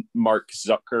a Mark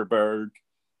Zuckerberg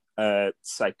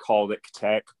psychotic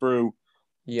tech bro.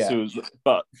 Yeah. So,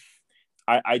 but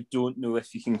I don't know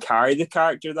if you can carry the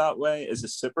character that way as a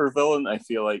supervillain. I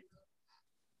feel like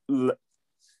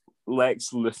Lex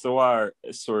Luthor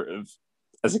is sort of,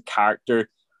 as a character,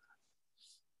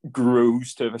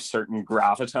 grows to have a certain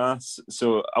gravitas.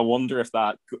 So I wonder if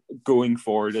that going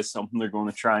forward is something they're going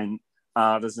to try and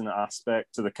add as an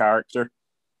aspect to the character.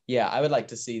 Yeah, I would like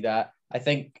to see that. I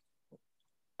think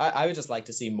I would just like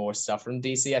to see more stuff from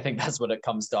DC. I think that's what it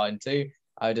comes down to.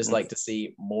 I would just like to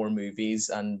see more movies,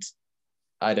 and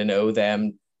I don't know,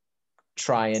 them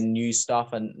trying new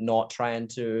stuff and not trying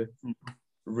to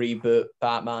reboot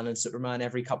Batman and Superman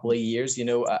every couple of years.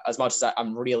 As much as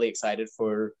I'm really excited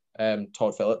for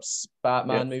Todd Phillips'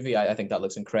 Batman movie. I think that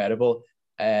looks incredible.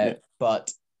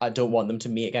 But I don't want them to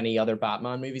make any other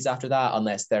Batman movies after that,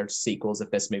 unless they're sequels, if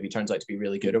this movie turns out to be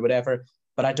really good or whatever.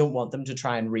 But I don't want them to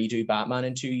try and redo Batman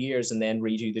in 2 years and then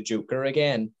redo the Joker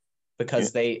again,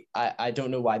 because I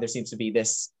don't know why there seems to be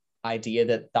this idea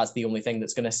that that's the only thing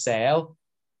that's going to sell.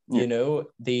 You know,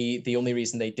 the only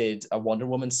reason they did a Wonder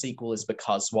Woman sequel is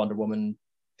because Wonder Woman,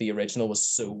 the original, was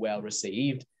so well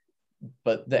received.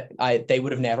 But they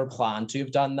would have never planned to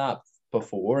have done that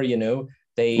before. You know,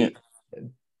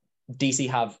 DC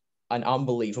have an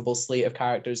unbelievable slate of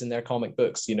characters in their comic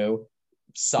books. You know,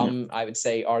 some I would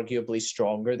say arguably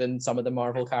stronger than some of the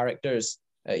Marvel characters.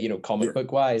 You know, comic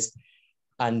book wise,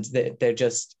 and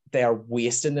they are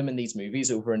wasting them in these movies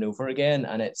over and over again,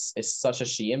 and it's such a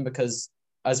shame, because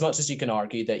as much as you can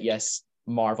argue that yes,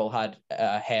 Marvel had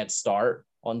a head start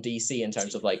on DC in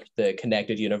terms of like the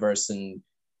connected universe and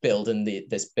building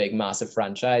this big massive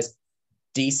franchise,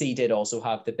 DC did also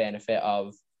have the benefit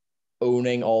of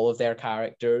owning all of their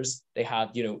characters. They had,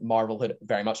 you know, Marvel had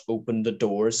very much opened the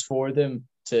doors for them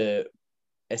to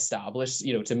establish,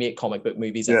 you know, to make comic book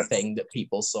movies a thing that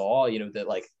people saw, you know, that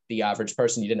like the average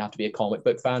person, you didn't have to be a comic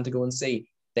book fan to go and see.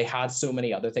 They had so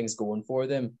many other things going for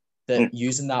them that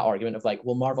using that argument of like,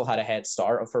 well, Marvel had a head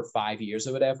start for 5 years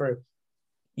or whatever,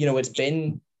 you know, it's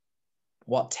been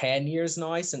what, 10 years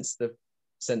now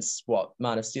since what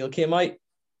Man of Steel came out,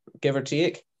 give or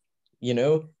take. You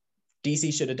know,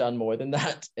 DC should have done more than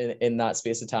that in that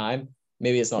space of time.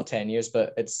 Maybe it's not 10 years,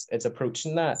 but it's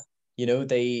approaching that. You know,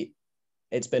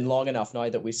 it's been long enough now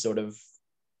that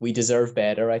we deserve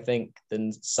better, I think,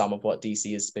 than some of what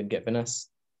DC has been giving us.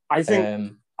 I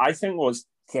think what's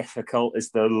difficult is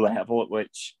the level at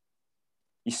which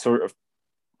you sort of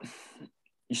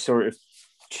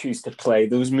choose to play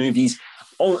those movies.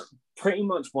 Pretty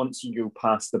much once you go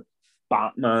past the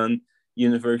Batman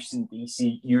universe in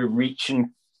DC, you're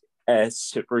reaching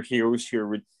superheroes who are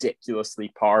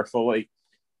ridiculously powerful, like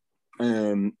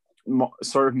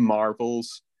sort of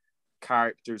Marvel's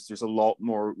characters. There's a lot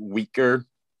more weaker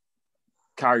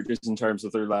characters in terms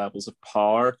of their levels of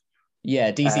power.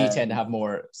 Yeah, DC tend to have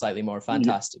slightly more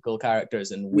fantastical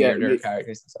characters and weirder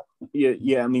characters and stuff.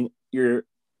 Yeah. I mean,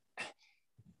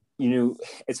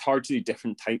 it's hard to do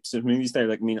different types of movies there.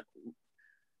 Like, I mean,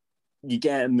 you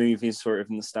get a movie sort of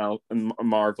in the style of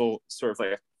Marvel, sort of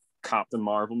like a Captain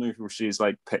Marvel movie, where she's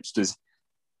like pitched as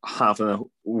having a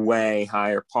way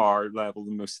higher power level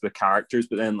than most of the characters,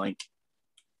 but then like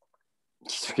you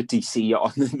look at DC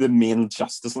on the main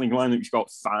Justice League line, you've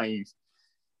got 5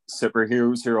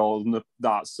 superheroes who are all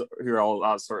that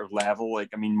sort of level. Like,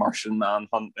 I mean, Martian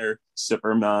Manhunter,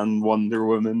 Superman, Wonder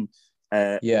Woman,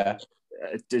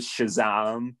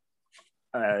 Shazam,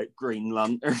 Green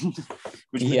Lantern,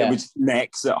 which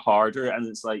makes it harder. And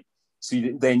it's like, so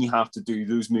then you have to do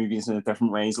those movies in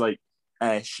different ways. Like, do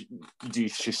a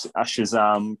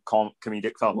Shazam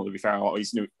comedic film. Well, to be fair, I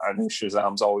know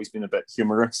Shazam's always been a bit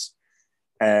humorous.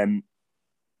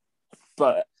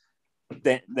 But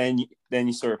then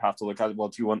you sort of have to look at, well,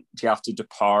 do you have to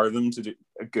depower them to do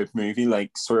a good movie?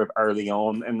 Like, sort of early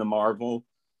on in the Marvel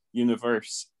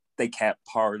universe, they kept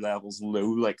power levels low.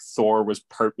 Like, Thor was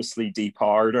purposely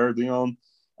depowered early on.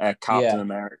 Captain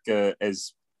America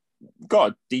is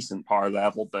got a decent power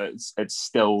level, but it's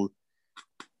still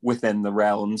within the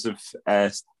realms of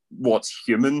what's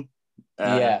human.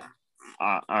 And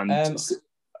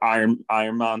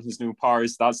Iron Man has no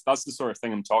powers. That's the sort of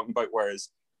thing I'm talking about. Whereas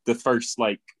the first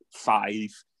like 5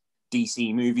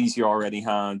 DC movies, you already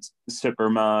had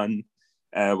Superman,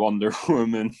 Wonder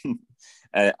Woman,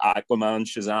 Aquaman,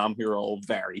 Shazam, who are all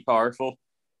very powerful.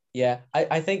 Yeah,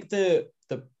 I think the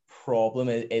problem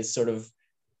is sort of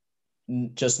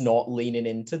just not leaning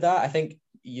into that. I think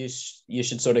you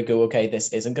should sort of go, okay,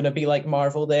 this isn't going to be like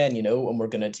Marvel then, you know, and we're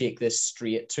going to take this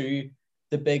straight to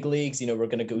the big leagues, you know, we're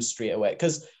going to go straight away.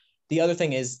 Because the other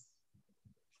thing is,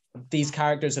 these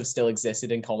characters have still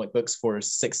existed in comic books for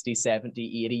 60,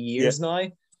 70, 80 years now.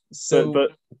 So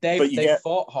they've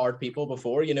fought hard people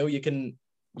before, you know,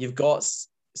 you've got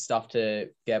stuff to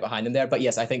get behind them there. But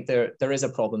yes, I think there is a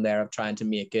problem there of trying to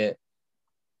make it,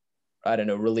 I don't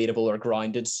know, relatable or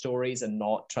grounded stories and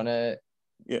not trying to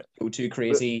go too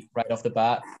crazy right off the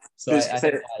bat. So I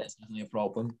think that is definitely a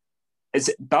problem.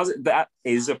 That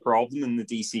is a problem in the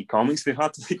DC comics. They've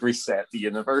had to like reset the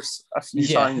universe a few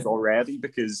times already,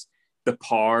 because the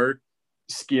power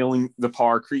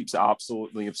creep's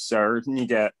absolutely absurd, and you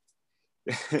get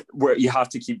where you have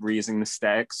to keep raising the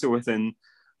stakes. So within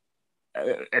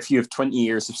if you have 20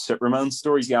 years of Superman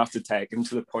stories, you have to take him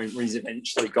to the point where he's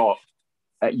eventually got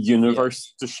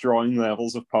universe destroying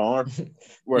levels of power.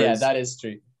 Whereas, that is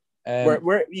true.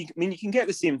 Where you can get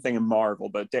the same thing in Marvel,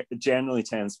 but it generally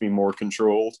tends to be more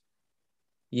controlled.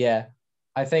 Yeah,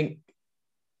 I think,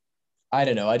 I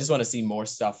don't know, I just want to see more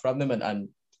stuff from them, and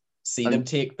see them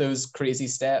take those crazy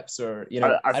steps, or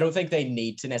I don't think they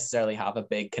need to necessarily have a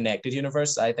big connected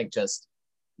universe. I think just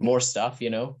more stuff,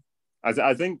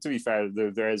 I think, to be fair,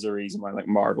 there is a reason why like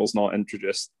Marvel's not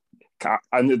introduced,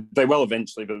 and they will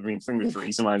eventually, but I think there's a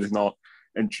reason why they've not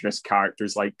introduced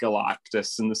characters like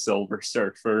Galactus and the Silver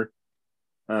Surfer,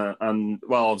 and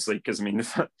well, obviously because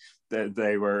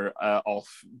they were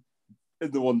off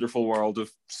in the wonderful world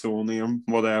of Sonium,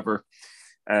 whatever,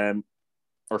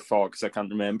 or Fox, I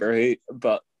can't remember,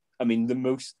 but I mean the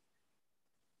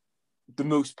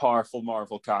most powerful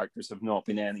Marvel characters have not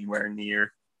been anywhere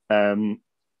near the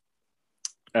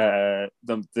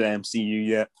MCU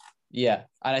yet. Yeah,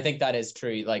 and I think that is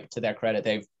true. Like, to their credit,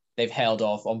 they've held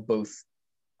off on both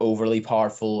overly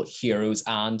powerful heroes,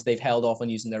 and they've held off on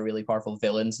using their really powerful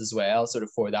villains as well, sort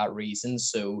of for that reason.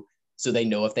 So they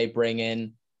know if they bring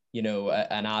in,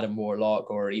 an Adam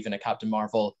Warlock or even a Captain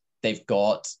Marvel, they've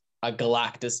got a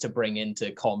Galactus to bring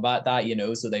into combat that,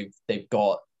 so they've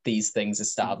got these things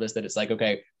established that it's like,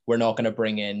 okay, we're not going to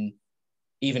bring in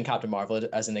even Captain Marvel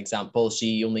as an example.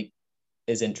 She only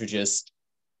is introduced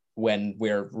when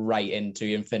we're right into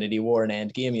Infinity War and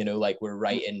Endgame, like we're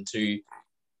right into,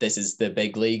 this is the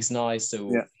big leagues now,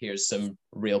 so here's some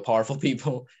real powerful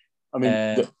people. I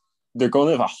mean, they're going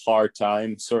to have a hard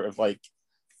time sort of like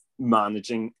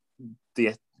managing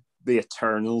the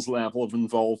Eternals level of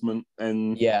involvement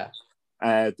in the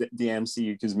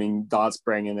MCU, because I mean that's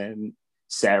bringing in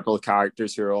several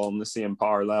characters who are all on the same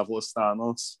power level as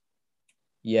Thanos.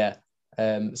 Yeah,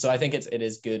 so I think it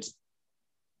is good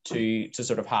to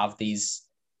sort of have these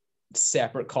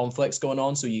separate conflicts going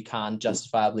on, so you can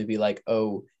justifiably be like,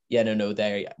 oh yeah, no,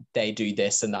 they do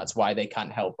this, and that's why they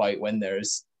can't help out when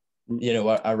there's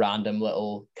a random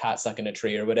little cat stuck in a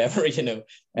tree or whatever.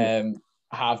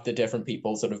 Have the different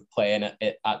people sort of playing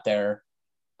it at their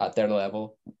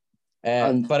level.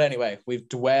 But anyway, we've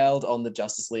dwelled on the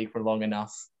Justice League for long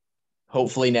enough.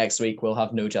 Hopefully next week we'll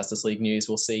have no Justice League news.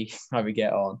 We'll see how we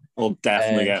get on. We'll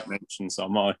definitely get mentioned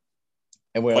somehow.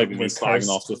 And we're slagging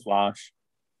off the Flash.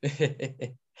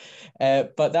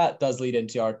 But that does lead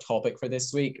into our topic for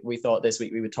this week. We thought this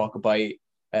week we would talk about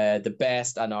the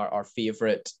best and our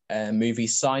favorite movie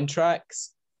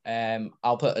soundtracks.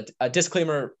 I'll put a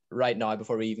disclaimer right now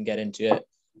before we even get into it.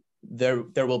 There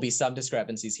will be some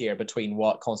discrepancies here between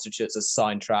what constitutes a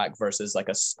soundtrack versus like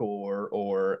a score,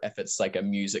 or if it's like a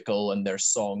musical and there's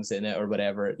songs in it or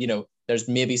whatever. There's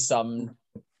maybe some,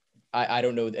 I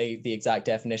don't know the exact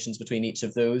definitions between each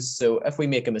of those. So if we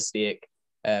make a mistake,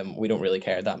 we don't really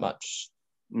care that much.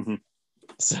 Mm-hmm.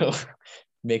 So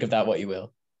make of that what you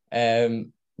will.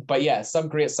 But yeah, some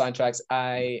great soundtracks.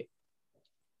 I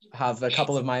have a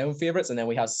couple of my own favorites, and then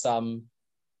we have some,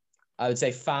 I would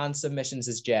say fan submissions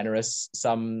is generous,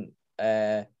 some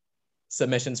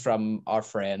submissions from our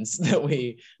friends that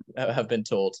we have been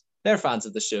told. They're fans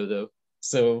of the show though.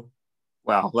 So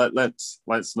well, let's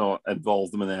not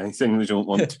involve them in anything we don't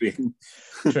want to be in.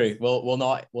 True. We'll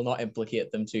not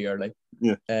implicate them too early.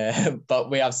 Yeah. But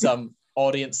we have some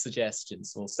audience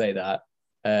suggestions. We'll say that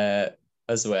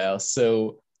as well.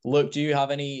 So, Luke, do you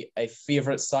have a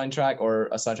favorite soundtrack or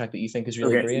a soundtrack that you think is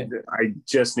really great? I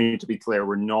just need to be clear: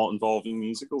 we're not involving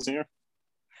musicals here.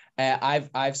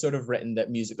 I've sort of written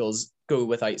that musicals go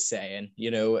without saying.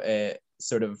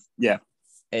 Sort of. Yeah.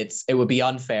 It would be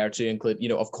unfair to include,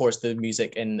 of course, the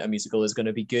music in a musical is going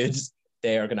to be good.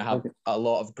 They are going to have a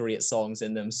lot of great songs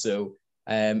in them. So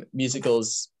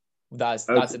musicals, that's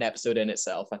an episode in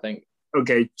itself, I think.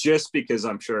 Okay, just because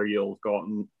I'm sure you'll have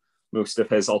gotten most of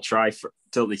his, I'll try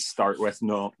to at least start with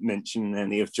not mentioning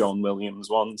any of John Williams'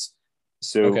 ones.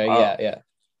 So okay, yeah.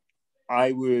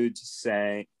 I would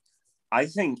say, I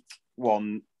think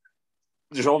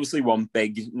there's obviously one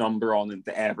big number on it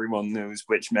that everyone knows,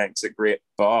 which makes it great.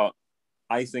 But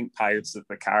I think Pirates of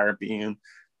the Caribbean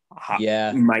might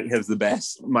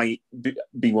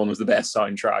be one of the best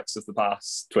soundtracks of the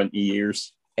past 20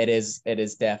 years. It is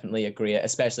definitely a great,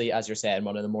 especially as you're saying,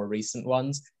 one of the more recent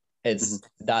ones.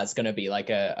 That's going to be like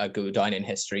a go down in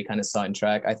history kind of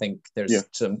soundtrack. I think there's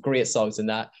some great songs in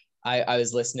that. I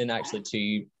was listening actually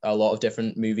to a lot of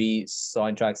different movie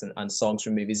soundtracks and songs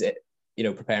from movies,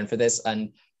 preparing for this.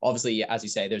 And obviously, as you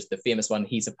say, there's the famous one,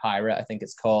 He's a Pirate, I think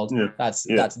it's called. That's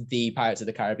the Pirates of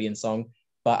the Caribbean song.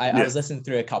 But I was listening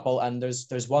through a couple, and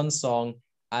there's one song,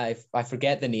 I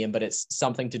forget the name, but it's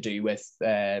something to do with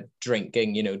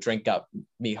drinking, drink up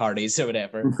me hearties or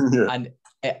whatever. And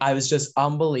I was just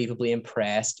unbelievably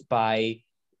impressed by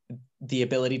the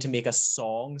ability to make a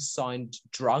song sound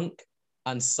drunk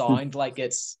and sound like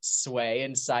it's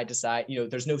swaying side to side.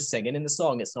 There's no singing in the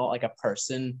song. It's not like a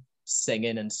person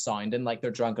singing and sounding like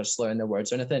they're drunk or slurring their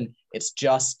words or anything. It's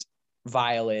just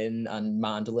violin and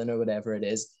mandolin or whatever it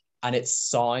is, and it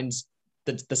sounds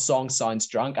the song sounds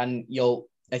drunk. And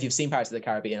if you've seen Pirates of the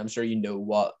Caribbean, I'm sure you know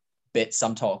what bits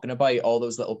I'm talking about. All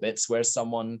those little bits where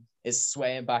someone is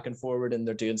swaying back and forward and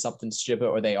they're doing something stupid,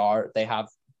 or they have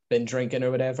been drinking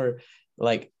or whatever.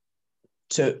 Like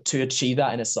to achieve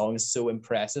that in a song is so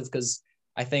impressive, because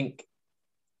I think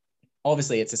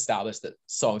obviously it's established that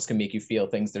songs can make you feel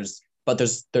things. There's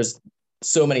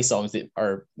so many songs that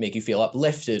make you feel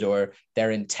uplifted, or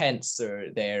they're intense, or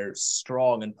they're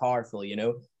strong and powerful,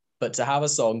 But to have a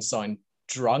song sound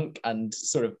drunk and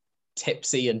sort of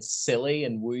tipsy and silly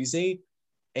and woozy,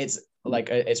 it's like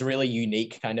it's a really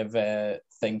unique kind of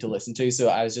thing to listen to. So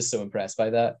I was just so impressed by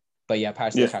that. But yeah,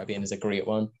 Pirates of the Caribbean is a great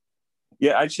one.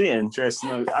 Yeah, actually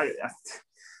interesting.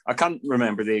 I can't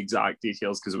remember the exact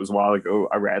details because it was a while ago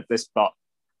I read this, but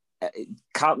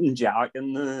Captain Jack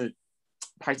in the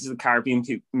Pirates of the Caribbean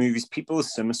movies, people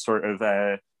assume a sort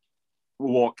of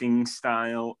walking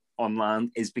style on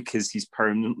land is because he's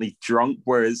permanently drunk,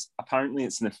 whereas apparently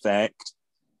it's an effect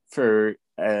for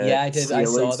I did.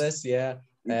 sailors. I saw this. Yeah.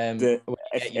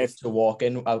 If to walk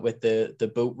in with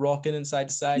the boat rocking inside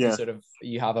to side,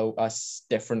 you have a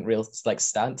different real like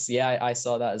stance. Yeah, I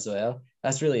saw that as well.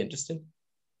 That's really interesting.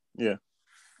 Yeah.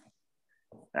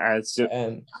 So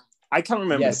I can't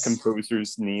remember the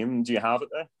composer's name. Do you have it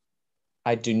there?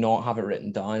 I do not have it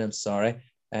written down. I'm sorry.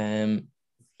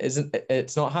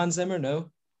 It's not Hans Zimmer?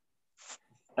 No.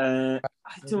 I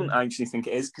don't actually think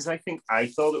it is, because I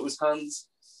thought it was Hans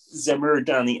Zimmer or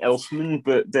Danny Elfman,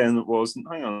 but then it wasn't.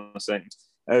 Hang on a second.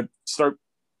 Start.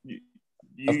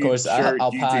 Of course,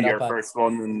 I'll do your first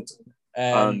one,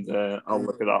 and I'll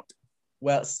look it up.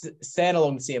 Well, staying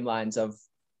along the same lines of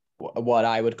what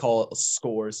I would call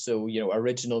scores, so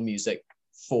original music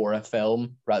for a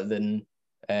film rather than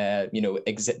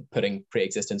putting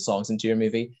pre-existing songs into your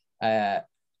movie.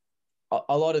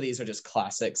 A lot of these are just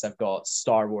classics. I've got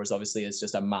Star Wars, obviously, is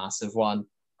just a massive one.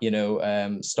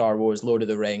 Star Wars, Lord of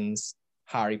the Rings,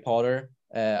 Harry Potter.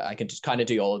 I can just kind of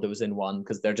do all of those in one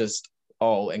because they're just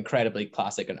all incredibly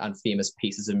classic and famous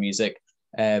pieces of music.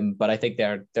 But I think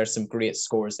there's some great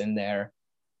scores in there.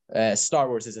 Star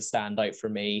Wars is a standout for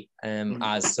me.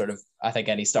 As sort of, I think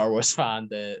any Star Wars fan,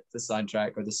 the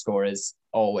soundtrack or the score is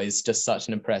always just such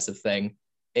an impressive thing.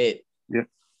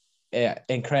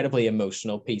 Incredibly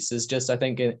emotional pieces. Just I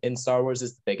think in Star Wars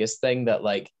is the biggest thing that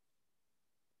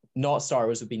not Star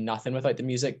Wars would be nothing without the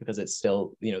music, because it's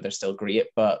still they're still great,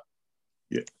 but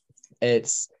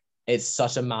it's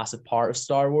such a massive part of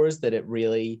Star Wars that it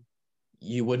really,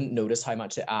 you wouldn't notice how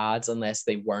much it adds unless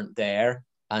they weren't there.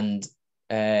 And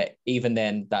even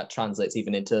then that translates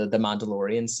even into the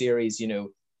Mandalorian series,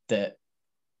 that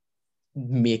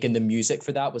making the music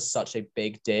for that was such a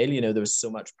big deal. There was so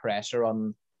much pressure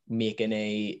on making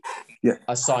a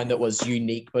sound that was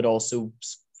unique but also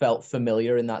felt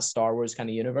familiar in that Star Wars kind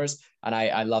of universe. And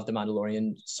I love the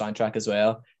Mandalorian soundtrack as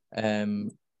well.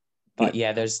 But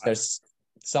there's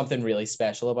something really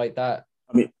special about that.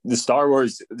 I mean, the Star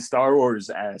Wars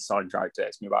soundtrack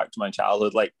takes me back to my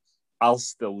childhood. Like, I'll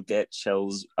still get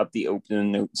chills at the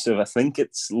opening notes of, I think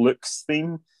it's Luke's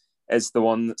theme. It's the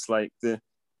one that's like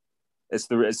it's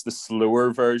the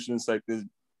slower version. It's like the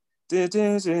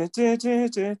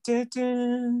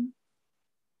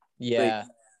yeah.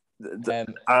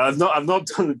 I've not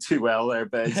done it too well there,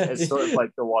 but it's sort of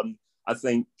like the one I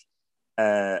think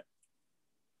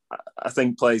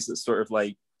plays that sort of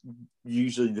like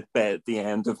usually the bit at the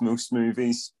end of most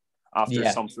movies after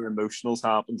something emotional's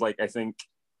happened. Like I think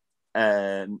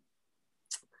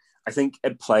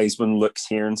it plays when Luke's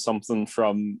hearing something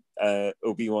from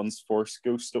Obi-Wan's Force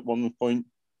Ghost at one point.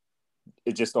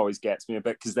 It just always gets me a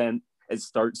bit, because then it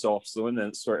starts off slow and then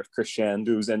it sort of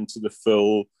crescendos into the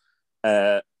full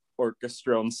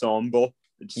orchestra ensemble.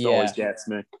 It just always gets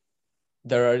me.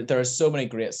 There are so many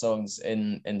great songs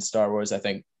in Star Wars. I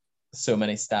think so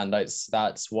many standouts.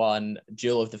 That's one.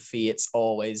 Jewel of the Fates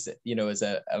always, is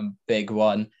a big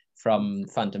one from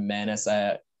Phantom Menace.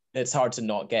 It's hard to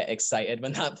not get excited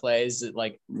when that plays. It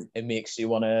makes you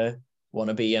want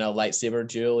to be in a lightsaber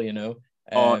duel.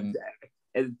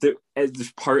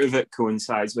 There's part of it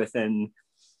coincides within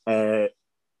the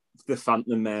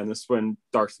Phantom Menace when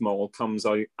Darth Maul comes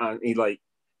out and he does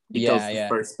the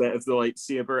first bit of the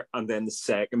lightsaber, and then the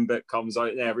second bit comes out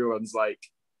and everyone's like,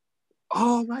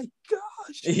 oh my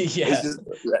gosh. Yeah.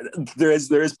 There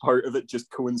is part of it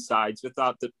just coincides with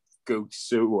that goes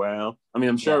so well. I mean,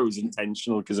 I'm sure it was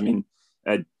intentional, because I mean,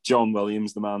 John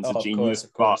Williams, the man's a genius,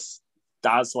 but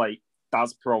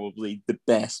that's probably the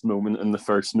best moment in the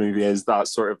first movie, is that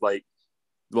sort of like,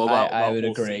 I would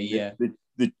agree.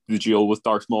 The duel with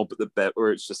Darth Maul, but the bit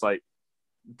where it's just like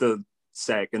the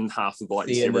second half of the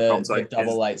Seeing lightsaber comes the out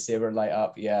double lightsaber light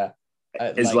up, yeah.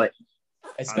 is like an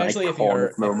Especially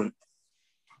iconic moment.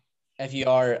 if you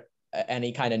are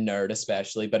any kind of nerd,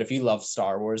 especially, but if you love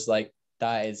Star Wars, like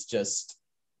that is just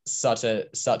such an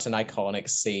iconic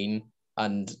scene,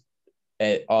 and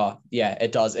it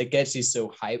does, it gets you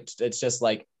so hyped. It's just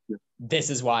like, this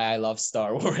is why I love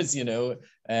Star Wars,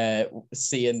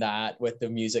 seeing that with the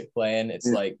music playing, it's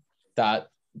like that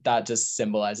just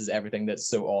symbolizes everything that's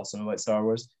so awesome about Star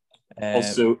Wars.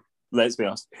 Also, let's be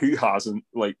honest, who hasn't,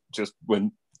 like, just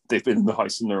when they've been in the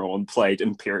house on their own, played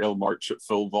Imperial March at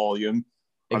full volume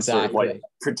and sort of like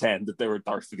pretend that they were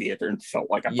Darth Vader and felt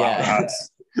like a badass.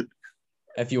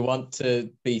 If you want to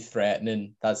be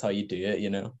threatening, that's how you do it,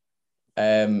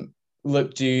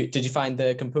 Look, did you find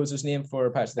the composer's name for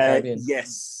Pirates of the Caribbean?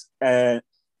 Yes.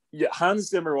 Hans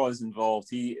Zimmer was involved.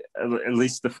 He, at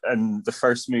least in the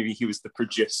first movie, he was the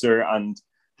producer, and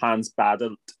Hans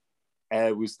Badelt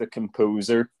was the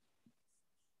composer.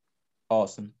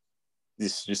 Awesome.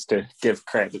 This is just to give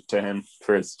credit to him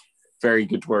for his very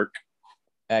good work.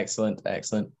 Excellent.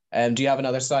 Do you have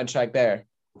another soundtrack there?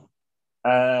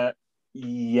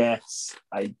 Yes,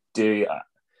 I do.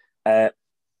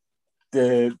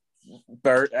 The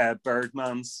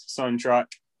Birdman's soundtrack.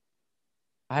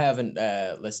 I haven't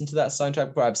listened to that soundtrack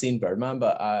before. I've seen Birdman,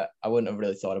 but I wouldn't have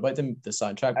really thought about the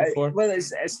soundtrack before. I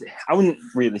wouldn't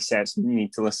really say it's you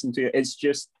need to listen to it. It's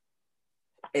just,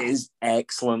 it is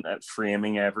excellent at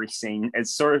framing every scene.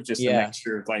 It's sort of just a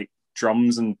mixture of like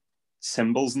drums and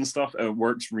cymbals and stuff. It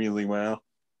works really well.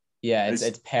 Yeah,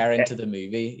 it's pairing to the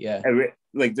movie. Yeah.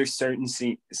 Like there's certain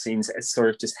scenes, it sort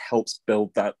of just helps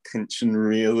build that tension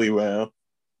really well.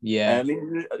 Yeah. I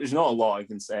mean, there's not a lot I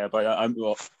can say about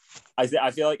it.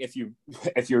 I feel like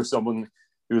if you're someone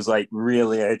who's like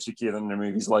really educated in their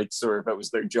movies, like sort of it was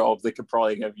their job, they could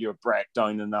probably give you a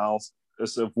breakdown analysis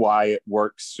of why it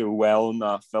works so well in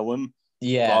that film.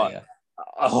 Yeah.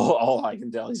 All I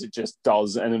can tell is it just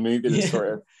does in a movie that's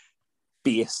sort of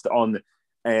based on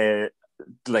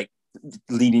like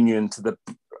leading you into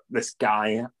this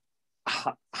guy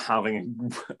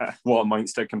having what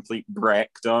amounts to a complete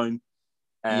breakdown.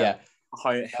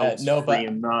 How it helps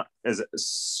frame that is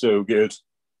so good.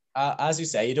 As you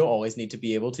say, you don't always need to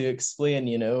be able to explain,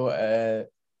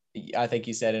 I think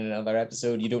you said in another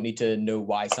episode, you don't need to know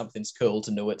why something's cool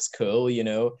to know it's cool.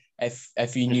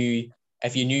 If you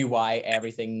knew why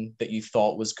everything that you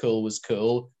thought was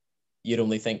cool, you'd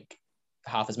only think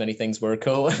half as many things were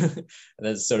cool.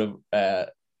 There's sort of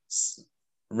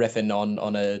riffing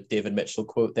on a David Mitchell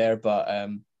quote there, but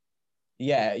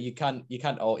you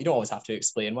don't always have to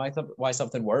explain why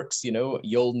something works.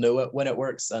 You'll know it when it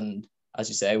works, and as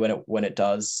you say, when it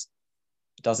does,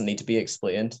 it doesn't need to be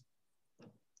explained.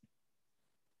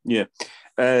 Yeah.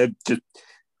 I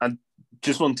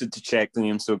just wanted to check the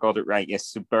name, so I got it right. Yes,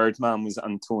 so Birdman was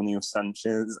Antonio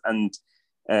Sanchez, and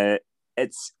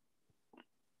it's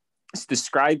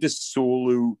described as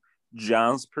solo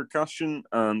jazz percussion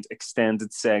and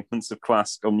extended segments of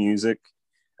classical music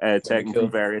taken from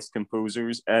various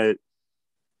composers. I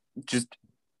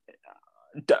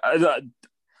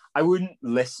wouldn't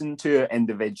listen to it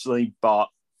individually, but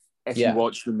if you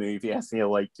watch the movie, I feel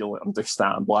like you'll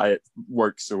understand why it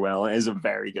works so well. It is a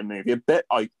very good movie, a bit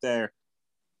out there,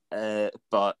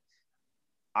 but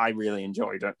I really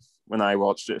enjoyed it when I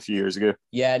watched it a few years ago.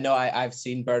 Yeah, no, I've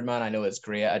seen Birdman. I know it's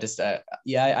great. I just, I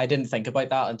didn't think about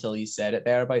that until you said it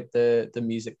there about the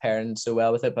music pairing so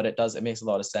well with it, but it makes a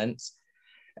lot of sense.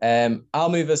 I'll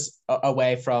move us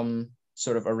away from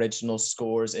sort of original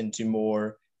scores into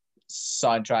more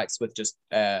soundtracks with just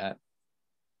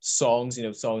songs,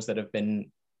 songs that have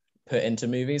been put into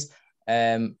movies.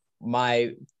 This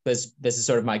is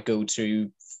sort of my go-to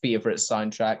favorite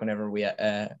soundtrack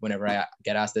whenever I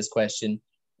get asked this question.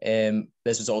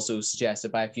 This was also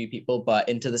suggested by a few people, but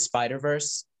Into the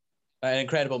Spider-Verse, an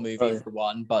incredible movie for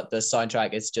one, but the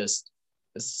soundtrack is just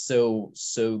so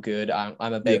good.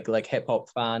 I'm a big like hip hop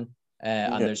fan,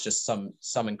 and there's just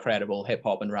some incredible hip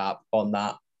hop and rap on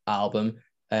that album.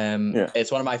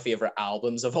 It's one of my favorite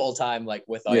albums of all time, like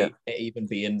without it even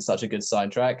being such a good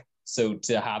soundtrack. So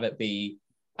to have it be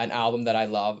an album that I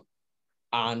love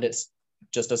and it's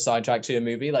just a soundtrack to a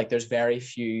movie, like there's very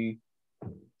few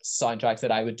soundtracks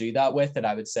that I would do that with, that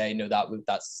I would say, no,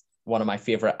 that's one of my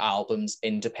favorite albums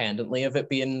independently of it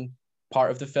being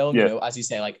part of the film. As you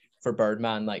say, like for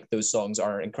Birdman, like those songs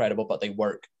are incredible, but they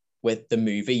work with the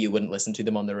movie. You wouldn't listen to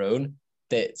them on their own.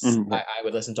 I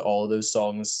would listen to all of those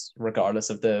songs regardless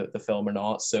of the film or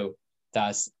not. So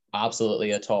that's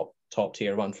absolutely a top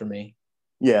tier one for me.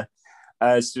 Yeah.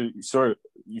 So sort of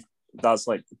that's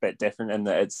like a bit different in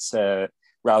that it's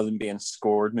rather than being a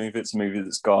scored movie, it's a movie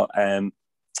that's got a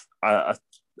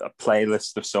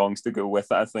playlist of songs to go with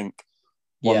it. I think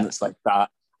one that's like that.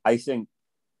 I think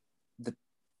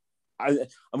I'm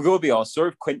going to be honest, sort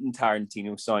of Quentin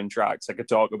Tarantino soundtracks. I could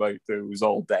talk about those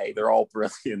all day. They're all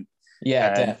brilliant.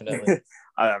 Yeah, definitely.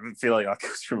 I feel like I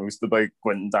could for most about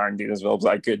Quentin Tarantino films.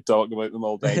 I could talk about them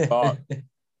all day, but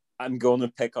I'm going to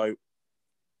pick out.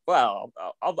 Well,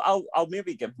 I'll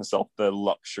maybe give myself the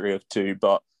luxury of two,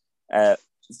 but the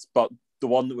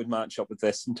one that would match up with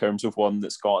this in terms of one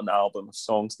that's got an album of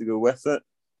songs to go with it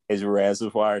is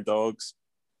Reservoir Dogs.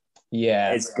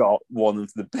 Yeah, it's got one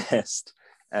of the best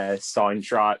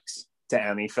soundtracks to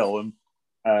any film.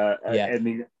 I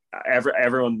mean,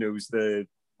 everyone knows the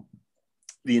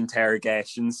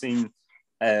interrogation scene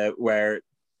where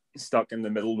Stuck in the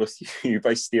Middle with You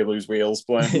by Steelers Wheels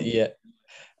playing. Yeah.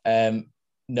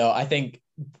 No, I think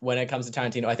when it comes to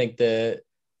Tarantino, I think the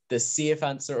safe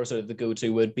answer or sort of the go-to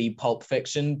would be Pulp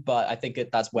Fiction, but I think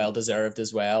that's well deserved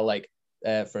as well. Like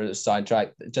for the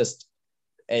soundtrack, just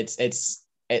it's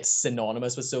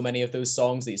synonymous with so many of those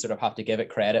songs that you sort of have to give it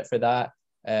credit for that.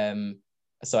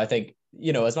 So I think,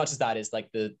 as much as that is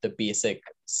like the basic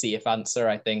safe answer,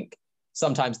 I think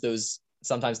sometimes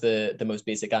the most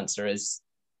basic answer is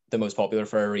the most popular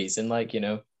for a reason,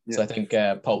 So I think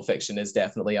Pulp Fiction is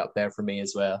definitely up there for me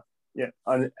as well. Yeah,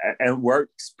 and it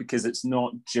works because it's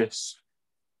not just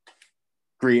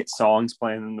great songs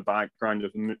playing in the background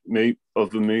of the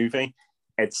movie.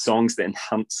 It's songs that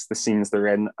enhance the scenes they're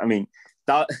in. I mean,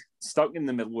 that Stuck in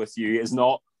the Middle with You is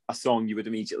not a song you would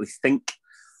immediately think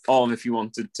of if you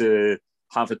wanted to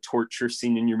have a torture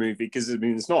scene in your movie, because I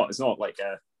mean, it's not like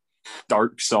a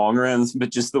dark song or anything,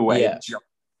 but just the way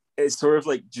it sort of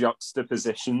like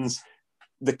juxtapositions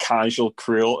the casual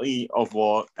cruelty of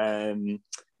what the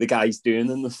guy's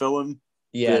doing in the film.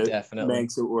 Yeah, definitely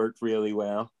makes it work really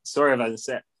well. Sorry if I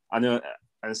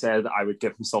said I would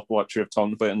give myself the luxury of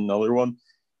talking about another one.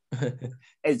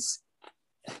 It's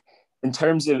in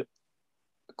terms of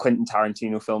Quentin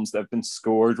Tarantino films that have been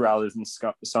scored rather than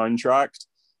soundtracked.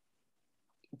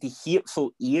 The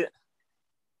Hateful Eight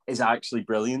is actually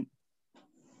brilliant.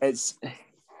 It's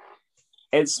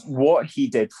what he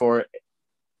did for it.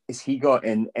 Is he got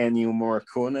in Ennio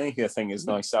Morricone, who I think is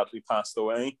now sadly passed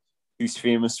away, who's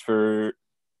famous for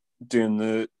doing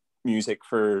the music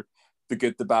for The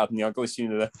Good, the Bad, and the Ugly.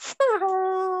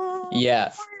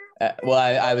 Yeah. Well,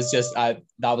 I was just that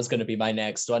was going to be my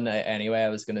next one anyway. I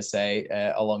was going to say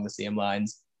along the same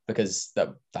lines, because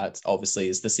that obviously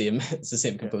is the same. It's the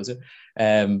same composer.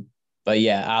 But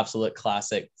yeah, absolute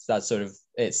classic. That sort of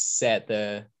it set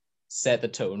the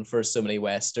tone for so many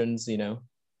westerns. Yeah.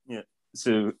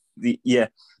 So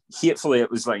Hatefully,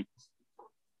 it was like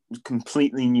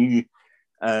completely new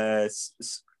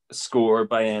score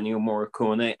by Ennio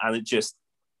Morricone, and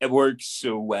it works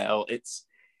so well. It's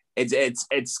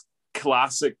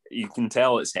classic. You can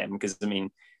tell it's him because I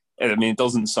mean it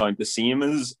doesn't sound the same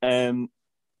as The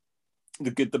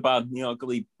Good, the Bad, and the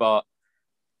Ugly, but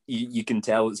you can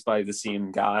tell it's by the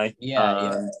same guy.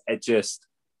 Yeah.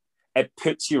 It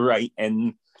puts you right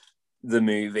in the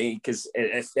movie because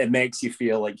it makes you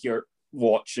feel like you're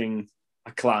watching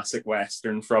a classic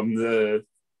western from the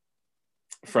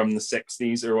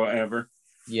 60s or whatever.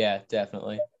 Yeah,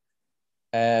 definitely.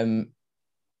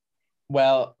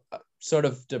 Well, sort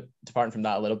of departing from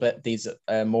that a little bit, these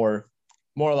more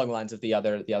along the lines of the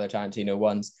other Tarantino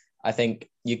ones. I think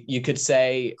you could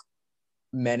say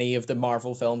many of the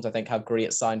Marvel films, I think, have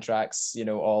great soundtracks,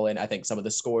 all in. I think some of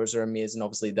the scores are amazing.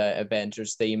 Obviously, the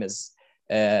Avengers theme is,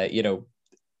 a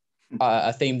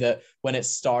theme that when it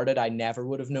started, I never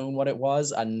would have known what it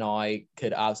was, and now I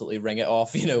could absolutely ring it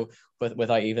off,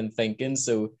 without even thinking.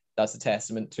 So that's a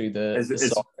testament to the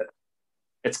song.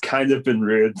 It's kind of been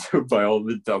ruined by all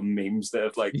the dumb memes that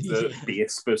have like the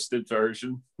bass boosted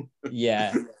version.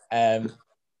 Yeah.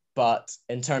 But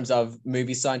in terms of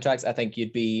movie soundtracks, I think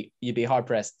you'd be hard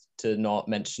pressed to not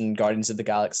mention Guardians of the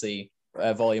Galaxy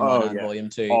Volume 1 and Volume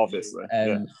 2. Obviously.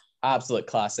 Absolute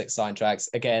classic soundtracks.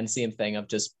 Again, same thing of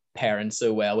just pairing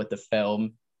so well with the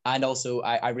film. And also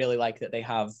I really like that it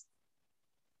has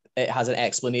an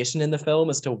explanation in the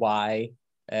film as to why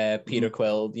Peter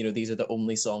Quill, these are the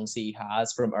only songs he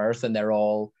has from Earth, and they're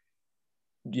all,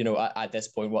 at this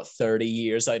point, 30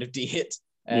 years out of date.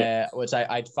 Which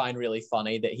I'd find really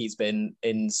funny that he's been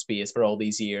in space for all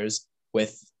these years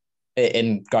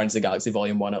in Guardians of the Galaxy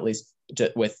Volume 1 at least,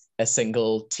 with a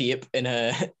single tape in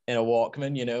a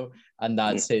Walkman, and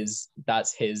that's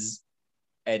his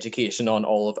education on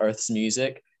all of Earth's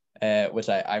music, which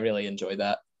I really enjoy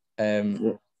that.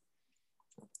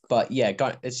 But yeah,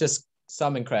 it's just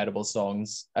some incredible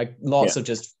songs, Yeah. lots of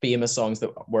just famous songs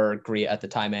that were great at the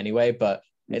time anyway, but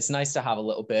it's nice to have a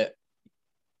little bit,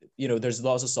 there's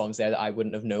lots of songs there that I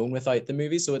wouldn't have known without the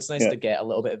movie, so it's nice Yeah. to get a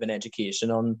little bit of an education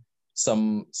on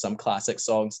some classic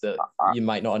songs that you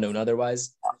might not have known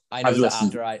otherwise. I know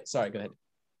that sorry, go ahead.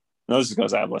 No, just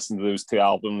because I've listened to those two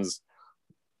albums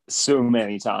so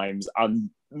many times, and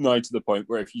now to the point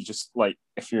where if you just like,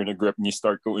 if you're in a group and you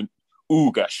start going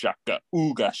ooga shaka,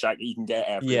 you can get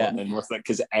everyone in with it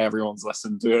because everyone's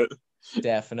listened to it.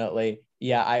 Definitely.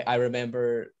 Yeah, I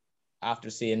remember after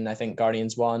seeing, I think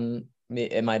Guardians 1,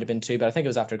 it might have been 2, but I think it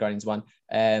was after Guardians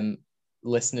 1,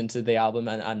 listening to the album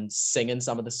and singing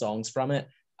some of the songs from it.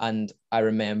 And I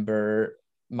remember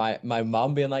my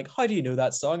mom being like, how do you know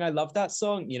that song? I love that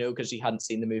song, because she hadn't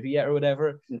seen the movie yet or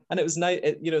whatever. And it was nice,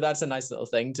 that's a nice little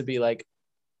thing to be like,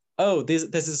 oh, this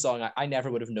is a song. I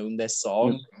never would have known this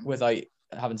song without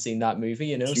having seen that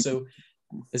movie, so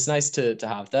it's nice to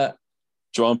have that.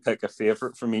 Do you want to pick a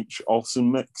favorite from each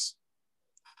Awesome Mix?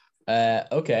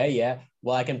 Okay, yeah.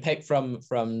 Well, I can pick from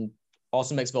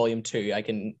Awesome Mix Volume 2. I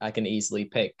can easily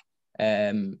pick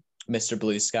Mr.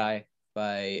 Blue Sky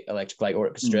by Electric Light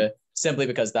Orchestra, simply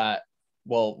because that,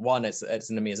 well, one, it's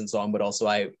an amazing song, but also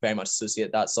I very much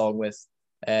associate that song with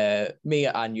me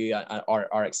and you,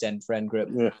 our extended friend group.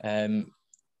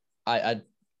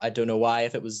 I don't know why,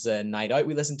 if it was a night out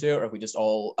we listened to it, or if we just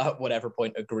all at whatever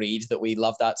point agreed that we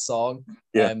love that song.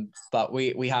 But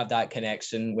we have that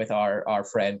connection with our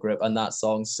friend group and that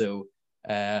song, so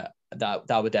that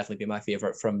would definitely be my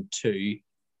favorite from 2.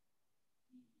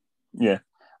 Yeah,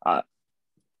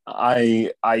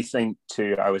 I think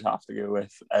 2 I would have to go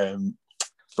with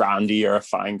Brandy, You're a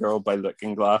Fine Girl by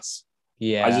Looking Glass.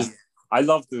 Yeah, I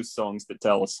love those songs that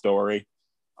tell a story.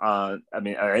 I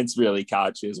mean, it's really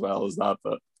catchy as well as that,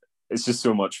 but it's just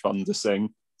so much fun to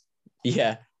sing.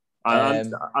 Yeah.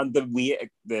 And the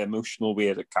emotional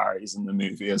weight it carries in the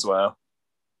movie as well.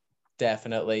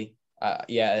 Definitely.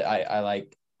 I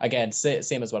like, again,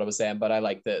 same as what I was saying, but I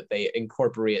like that they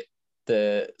incorporate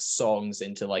the songs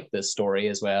into like the story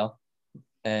as well.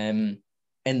 In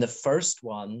the first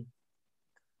one,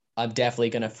 I'm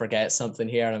definitely going to forget something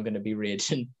here and I'm going to be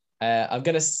raging. I'm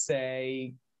going to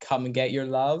say Come and Get Your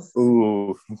Love.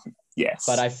 Ooh, yes.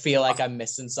 But I feel like I'm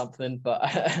missing something, but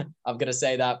I'm going to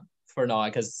say that for now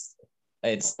because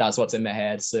that's what's in my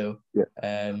head. So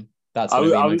that's going to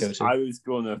be my go-to. I was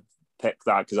going to pick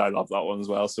that because I love that one as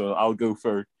well. So I'll go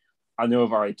for, I know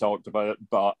I've already talked about it,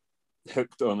 but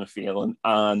Hooked on a Feeling.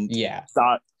 And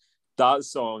that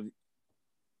song,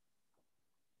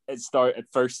 it started at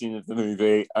first scene of the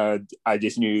movie, and I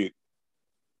just knew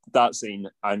that scene,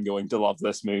 I'm going to love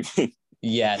this movie.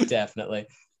 Yeah, definitely.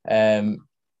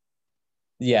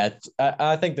 Yeah,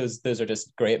 I think those are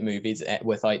just great movies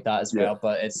without that as well.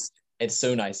 But it's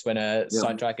so nice when a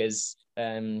soundtrack is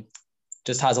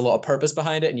just has a lot of purpose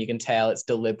behind it, and you can tell it's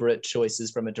deliberate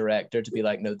choices from a director to be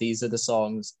like, no, these are the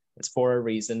songs, it's for a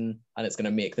reason, and it's going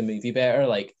to make the movie better.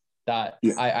 Like that,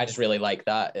 I just really like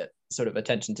that sort of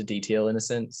attention to detail in a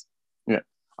sense. Yeah,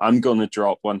 I'm going to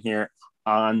drop one here,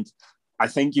 and I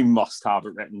think you must have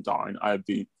it written down.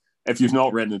 If you've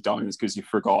not written it down, it's because you've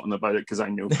forgotten about it, because I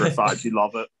know for a fact you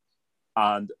love it.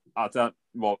 And I thought,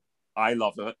 well, I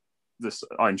love it. This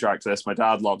soundtrack to this, my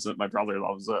dad loves it, my brother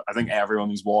loves it. I think everyone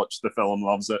who's watched the film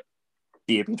loves it.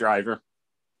 Baby Driver.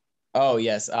 Oh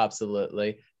yes,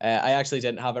 absolutely. I actually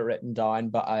didn't have it written down,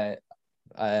 but I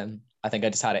think I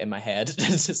just had it in my head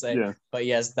to say. Yeah. But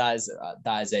yes, that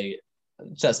is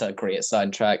just a great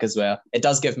soundtrack as well. It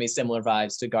does give me similar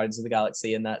vibes to Guardians of the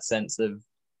Galaxy in that sense of,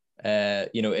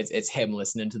 it's him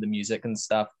listening to the music and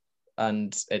stuff,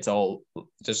 and it's all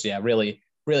just really,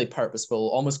 really purposeful,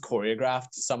 almost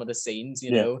choreographed. Some of the scenes,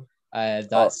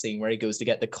 that scene where he goes to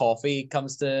get the coffee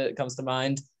comes to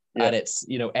mind, and it's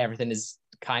everything is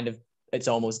kind of, it's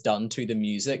almost done to the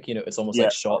music. It's almost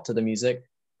like shot to the music.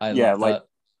 I love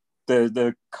that.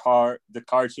 The car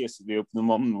chase at the opening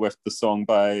one with the song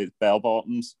by Bell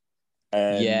Bottoms.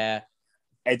 It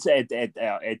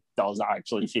does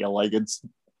actually feel like it's.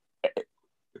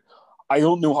 I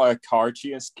don't know how a car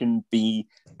chase can be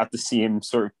at the same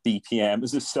sort of BPM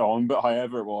as a song, but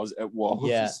however it was.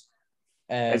 Yeah.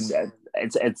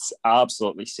 It's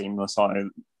absolutely seamless how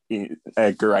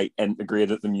great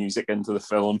integrated the music into the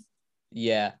film.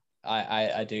 Yeah,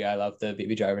 I do. I love the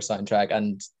Baby Driver soundtrack,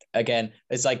 and again,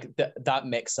 it's like that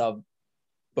mix of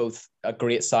both a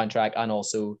great soundtrack and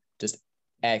also just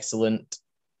excellent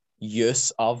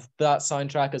use of that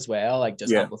soundtrack as well. Like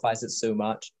just amplifies it so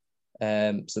much.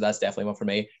 So that's definitely one for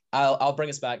me. I'll bring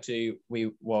us back to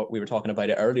what we were talking about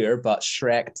it earlier, but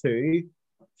Shrek 2,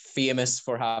 famous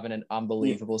for having an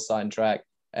unbelievable soundtrack.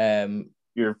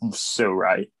 You're so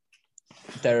right.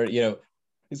 There,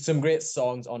 some great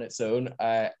songs on its own.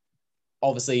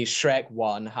 Obviously, Shrek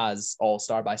 1 has All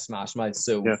Star by Smash Mouth,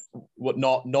 so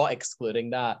not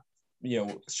excluding that,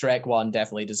 Shrek 1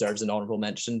 definitely deserves an honorable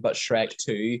mention, but Shrek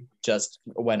 2 just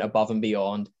went above and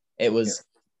beyond. It was,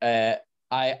 I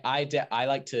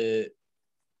like to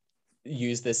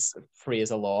use this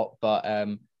phrase a lot, but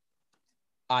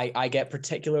I get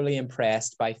particularly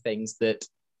impressed by things that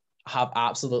have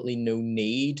absolutely no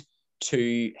need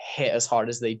to hit as hard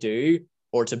as they do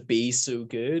or to be so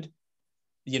good.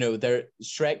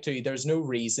 Shrek 2, there's no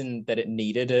reason that it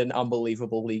needed an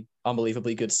unbelievably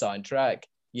good soundtrack.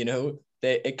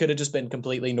 It could have just been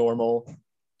completely normal,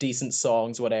 decent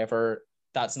songs, whatever.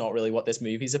 That's not really what this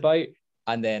movie's about.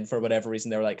 And then for whatever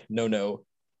reason, they were like, no,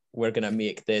 we're gonna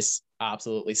make this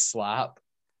absolutely slap.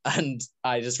 And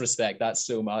I just respect that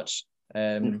so much.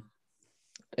 It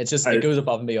goes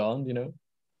above and beyond.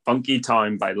 Funky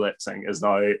Town by Lip Sync is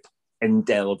now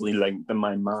indelibly linked in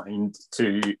my mind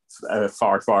to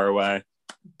Far, Far Away.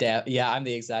 Yeah, I'm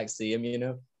the exact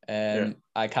same,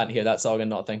 I can't hear that song and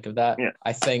not think of that. Yeah.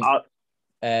 I think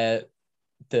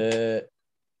the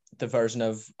version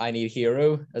of I Need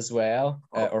Hero as well,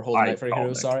 or Holding Out for a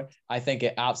Hero, sorry. I think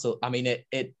it absolutely, I mean,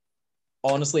 it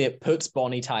honestly, it puts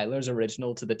Bonnie Tyler's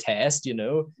original to the test,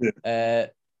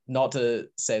 not to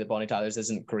say that Bonnie Tyler's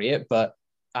isn't great, but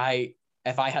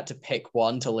if I had to pick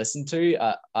one to listen to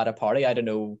at a party, I don't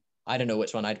know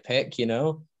which one I'd pick.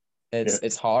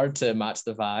 It's hard to match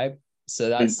the vibe. So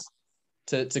that's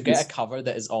to get a cover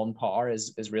that is on par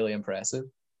is really impressive.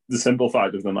 The simple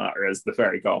fact of the matter is the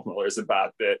fairy godmother is a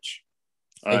bad bitch.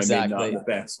 Exactly. I mean that in the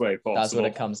best way possible. That's what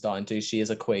it comes down to. She is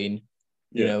a queen.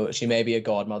 She may be a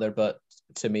godmother, but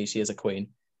to me, she is a queen.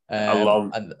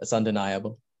 And it's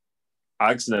undeniable.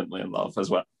 Accidentally in Love as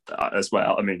well.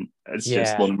 I mean, it's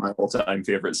just one of my all-time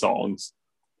favorite songs.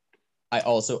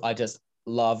 I just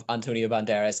love Antonio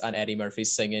Banderas and Eddie Murphy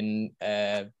singing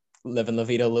 "Livin' La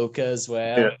Vida Loca" as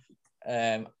well.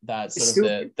 That's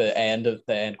sort of the end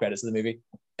credits of the movie.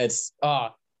 It's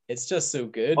just so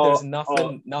good. There's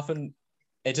nothing.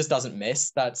 It just doesn't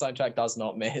miss. That soundtrack does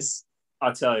not miss.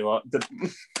 I'll tell you what.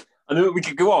 I know we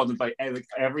could go on about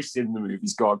every scene in the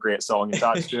movie's got a great song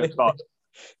attached to it, but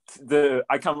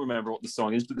I can't remember what the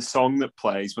song is, but the song that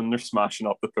plays when they're smashing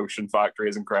up the potion factory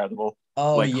is incredible.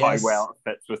 How well it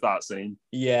fits with that scene.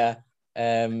 Yeah.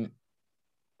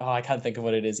 I can't think of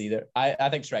what it is either. I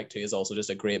think Shrek 2 is also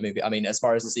just a great movie. I mean, as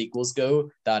far as sequels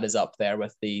go, that is up there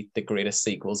with the greatest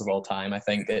sequels of all time. I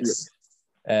think it's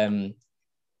such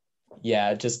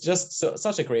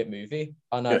a great movie.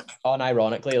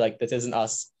 Unironically, like, this isn't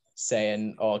us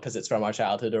saying, because it's from our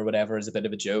childhood or whatever, is a bit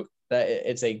of a joke. That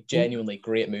it's a genuinely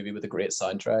great movie with a great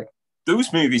soundtrack.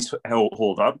 Those movies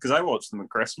hold up because I watched them at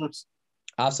Christmas.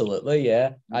 Absolutely,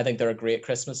 yeah. I think they're a great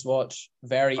Christmas watch.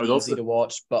 Very easy to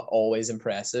watch, but always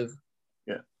impressive.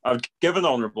 Yeah. I've given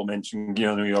honorable mention, we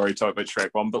already talked about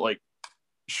Shrek 1, but like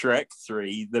Shrek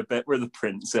 3, the bit where the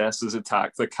princesses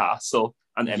attack the castle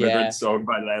and Immigrant Song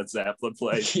by Led Zeppelin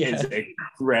plays is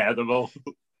incredible.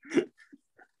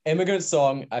 Immigrant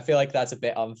Song, I feel like that's a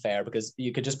bit unfair because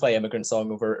you could just play Immigrant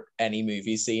Song over any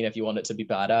movie scene if you want it to be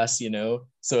badass,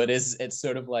 So it's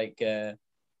sort of like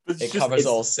it covers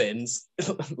all sins.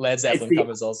 Led Zeppelin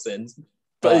covers all sins.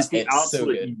 But it's the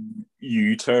absolute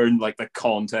U-turn, like the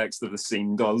context of the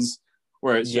scene does,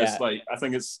 where it's just like, I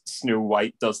think it's Snow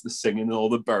White does the singing and all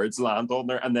the birds land on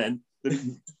there, and then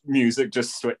the music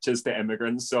just switches to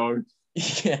Immigrant Song.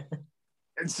 Yeah.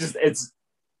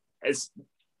 It's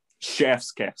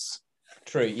chef's kiss.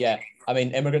 True, yeah. I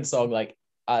mean, Immigrant Song, like,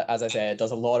 as I said, it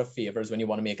does a lot of favors when you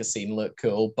want to make a scene look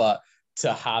cool, but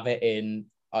to have it in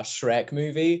a Shrek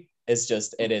movie is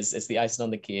just, it's the icing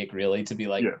on the cake, really, to be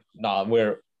like, nah,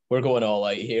 we're going all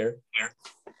out here.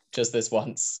 Just this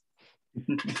once.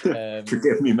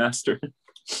 Forgive me, master.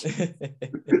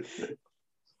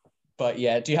 But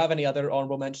yeah, do you have any other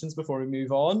honorable mentions before we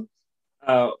move on?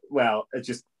 Well, I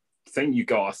just think you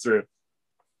got through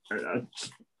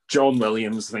John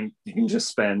Williams. I think you can just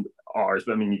spend hours,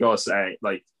 but I mean, you gotta say,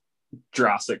 like,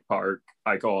 Jurassic Park,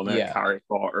 iconic, Harry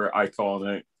Potter,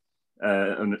 iconic.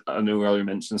 And I know earlier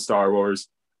mentioned Star Wars.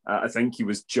 I think he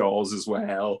was Jaws as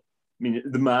well. I mean,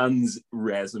 the man's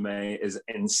resume is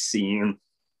insane.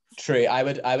 True. I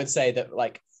would say that,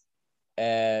 like,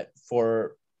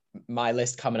 for my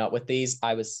list coming up with these,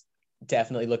 I was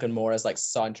definitely looking more as like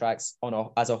soundtracks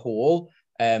as a whole.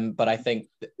 But I think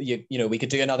we could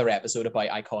do another episode about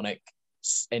iconic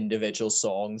individual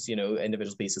songs,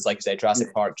 individual pieces, like you say,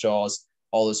 Jurassic Park, Jaws,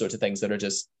 all those sorts of things that are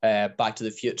just Back to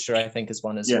the Future, I think, is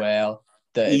one as well.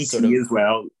 E.T. as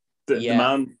well. The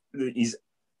man, he's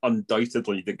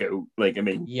undoubtedly the GOAT. Like, I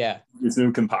mean, Yeah. there's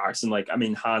no comparison. Like, I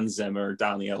mean, Hans Zimmer,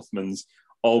 Danny Elfman's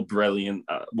all brilliant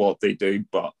at what they do,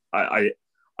 but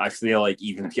I feel like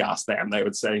even if you ask them, they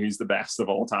would say who's the best of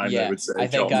all time. They Yeah. would say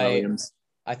John Williams.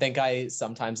 I think I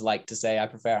sometimes like to say I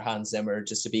prefer Hans Zimmer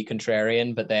just to be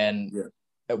contrarian, but then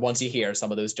once you hear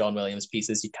some of those John Williams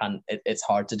pieces, you can't. It's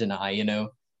hard to deny, you know.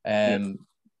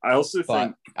 I also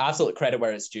think absolute credit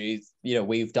where it's due. You know,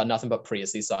 we've done nothing but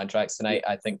praise these soundtracks tonight.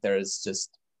 I think there's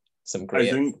just some great.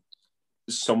 I think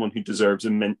someone who deserves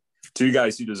two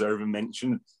guys who deserve a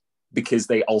mention because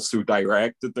they also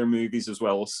directed their movies as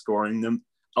well as scoring them.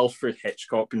 Alfred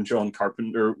Hitchcock and John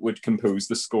Carpenter would compose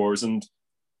the scores and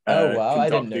I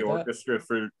didn't know the orchestra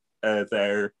for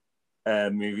their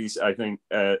movies. I think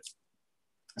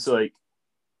so. Like,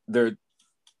 they're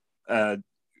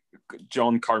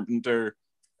John Carpenter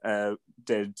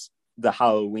did the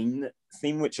Halloween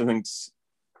theme, which I think's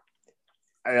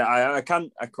I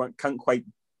can't quite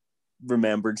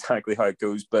remember exactly how it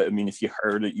goes, but I mean, if you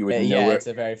heard it, you would know it. It's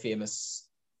a very famous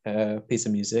piece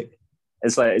of music.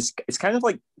 It's like it's kind of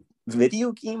like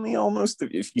video gamey almost,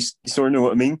 if you sort of know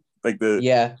what I mean, like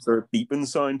the sort of beeping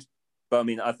sound. But I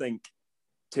mean, I think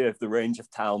to have the range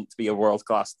of talent to be a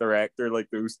world-class director like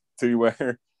those two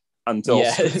were, and to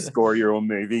also score your own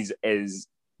movies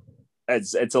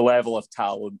it's a level of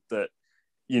talent that,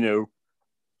 you know,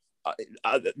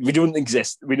 we don't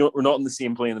exist. We're not in the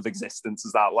same plane of existence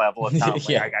as that level of talent.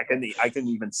 Like, I couldn't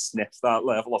even sniff that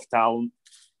level of talent.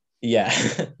 Yeah.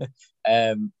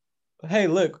 Hey,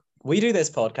 look, we do this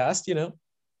podcast, you know.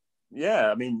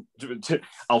 Yeah, I mean,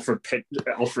 Alfred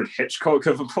Hitchcock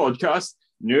have a podcast?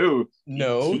 No.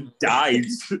 He died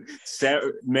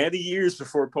many years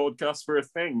before podcasts were a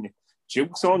thing.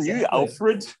 Joke's on you,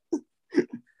 Alfred.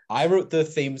 I wrote the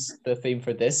theme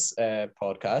for this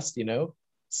podcast, you know.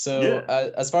 So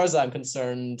as far as I'm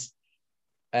concerned,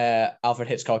 Alfred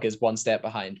Hitchcock is one step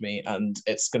behind me, and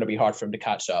it's going to be hard for him to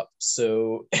catch up.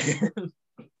 So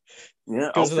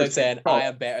goes without saying, I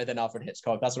am better than Alfred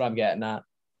Hitchcock. That's what I'm getting at.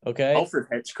 Okay. Alfred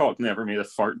Hitchcock never made a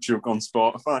fart joke on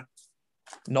Spotify.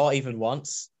 Not even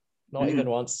once. Even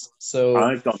once. So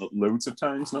I've done it loads of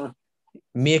times now.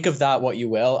 Make of that what you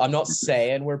will. I'm not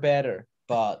saying we're better,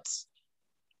 but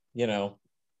you know,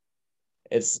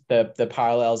 it's the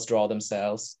parallels draw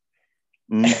themselves.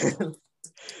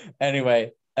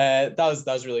 Anyway, that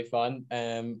was really fun.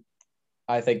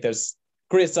 I think there's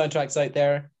great soundtracks out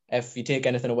there. If you take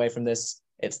anything away from this,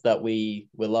 it's that we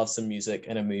love some music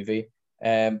in a movie.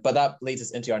 But that leads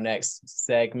us into our next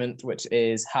segment, which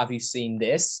is Have You Seen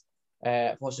This?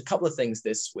 I've watched a couple of things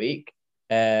this week.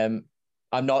 I'm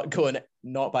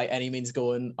not by any means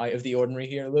going out of the ordinary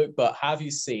here, Luke, but have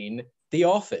you seen The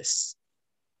Office?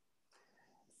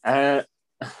 I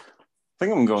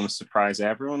think I'm going to surprise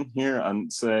everyone here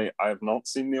and say I have not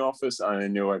seen The Office. I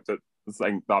know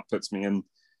think that puts me in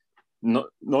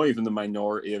not even the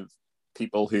minority of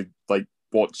people who like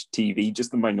watch TV,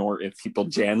 just the minority of people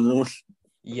generally.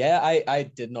 Yeah, I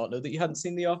did not know that you hadn't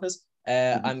seen The Office.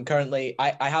 I'm currently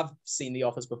I have seen The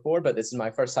Office before, but this is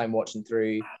my first time watching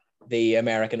through the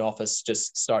American Office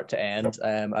just start to end.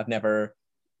 I've never,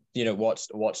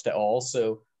 watched it all.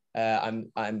 So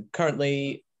I'm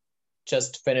currently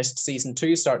just finished season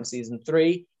 2, starting season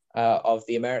 3 of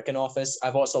the American Office.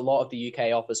 I've watched a lot of the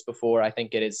UK Office before. I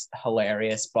think it is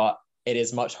hilarious, but it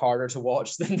is much harder to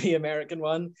watch than the American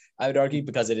one, I would argue,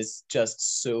 because it is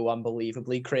just so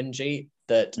unbelievably cringy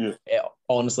that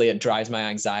it drives my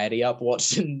anxiety up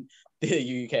watching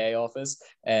the UK Office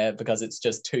because it's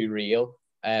just too real.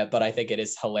 But I think it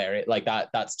is hilarious. Like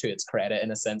that's to its credit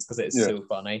in a sense because it's so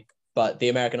funny. But the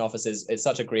American Office is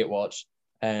such a great watch.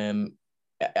 I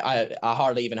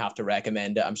hardly even have to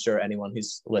recommend it. I'm sure anyone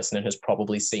who's listening has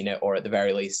probably seen it, or at the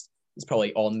very least is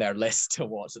probably on their list to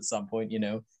watch at some point,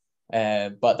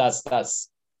 But that's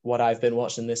what I've been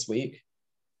watching this week.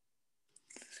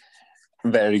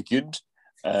 Very good.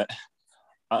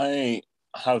 I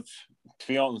have, to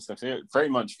be honest, I very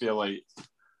much feel like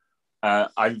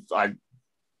I've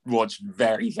watched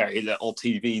very, very little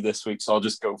TV this week, so I'll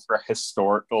just go for a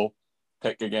historical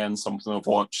pick again, something I've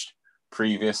watched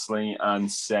previously,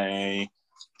 and say,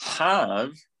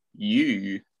 have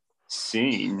you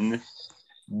seen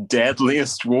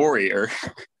Deadliest Warrior?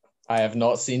 I have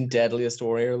not seen Deadliest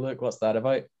Warrior. Look, what's that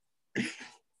about?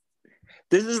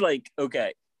 This is like,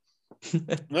 okay,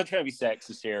 I'm not trying to be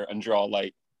sexist here and draw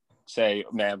like, say,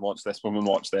 men watch this, women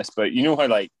watch this, but you know how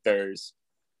like there's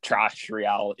trash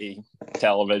reality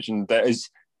television that is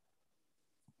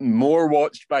more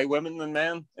watched by women than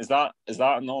men? Is that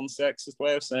a non-sexist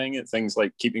way of saying it? Things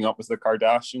like Keeping Up with the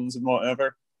Kardashians and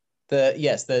whatever.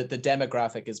 the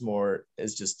demographic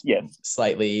is just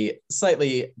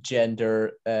slightly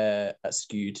gender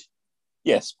skewed.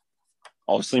 Yes.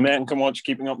 Obviously, men can watch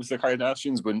Keeping Up with the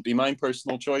Kardashians. Wouldn't be my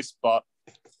personal choice, but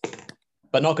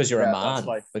not because you're a man,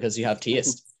 because you have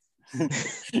taste.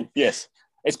 Yes,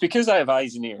 it's because I have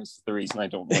eyes and ears. The reason I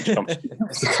don't watch Keeping Up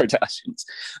with the Kardashians.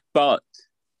 But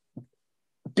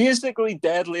basically,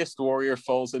 Deadliest Warrior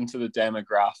falls into the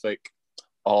demographic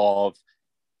of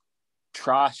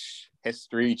trash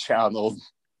History Channel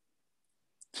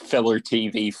filler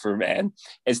TV for men.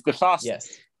 It's the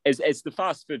it's the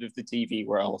fast food of the TV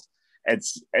world.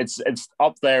 It's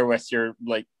up there with your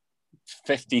like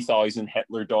 50,000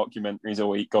 Hitler documentaries a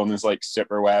week on his like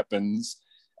super weapons,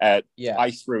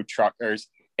 ice road truckers.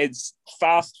 It's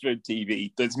fast food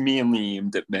TV that's mainly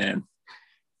aimed at men.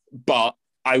 But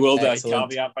I will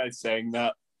caveat by saying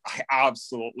that I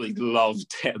absolutely love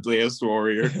Deadliest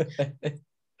Warrior.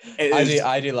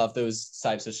 I do love those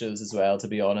types of shows as well, to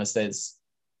be honest. It's,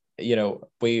 you know,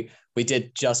 we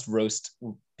did just roast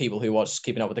people who watched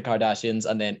Keeping Up with the Kardashians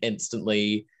and then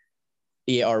instantly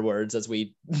ate our words as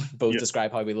we both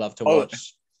describe how we love to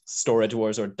watch Storage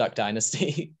Wars or Duck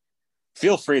Dynasty.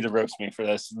 Feel free to roast me for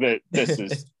this.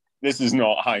 This is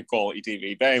not high quality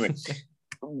TV. But anyway,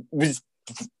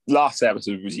 last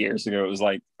episode was years ago. It was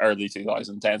like early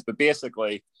 2010s. But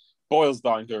basically, boils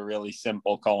down to a really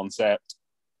simple concept.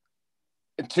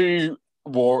 Two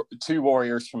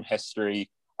warriors from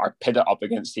history are pitted up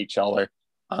against each other,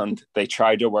 and they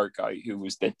try to work out who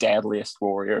was the deadliest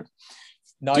warrior.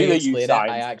 Now you explain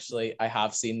it, I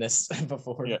have seen this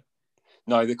before. Yeah.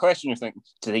 Now the question you're thinking,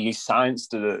 do they use science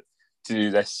to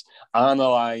do this?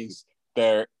 Analyze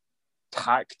their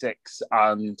tactics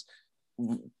and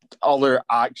other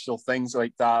actual things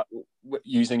like that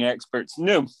using experts?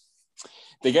 No.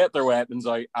 They get their weapons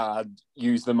out and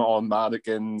use them on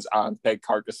mannequins and pig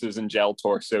carcasses and gel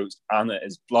torsos, and it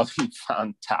is bloody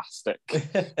fantastic.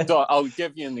 So I'll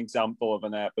give you an example of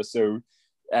an episode.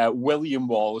 William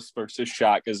Wallace versus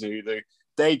Shaka Zulu.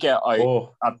 They get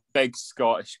out a big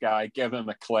Scottish guy, give him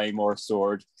a claymore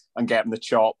sword, and get him to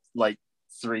chop like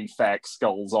 3 fake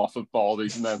skulls off of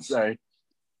bodies, and then say,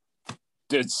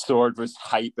 "Dude's sword was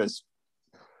hype as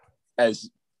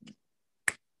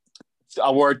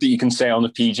a word that you can say on a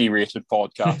PG-rated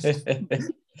podcast."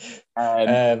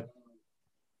 I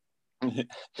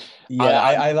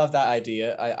love that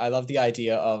idea. I love the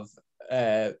idea of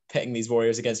pitting these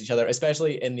warriors against each other,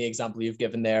 especially in the example you've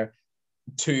given there,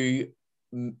 2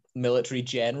 military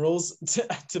generals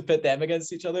to pit them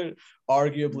against each other.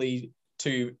 Arguably,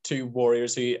 two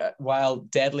warriors who, while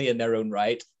deadly in their own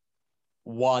right,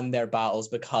 won their battles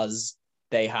because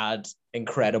they had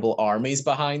incredible armies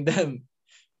behind them.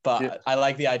 But I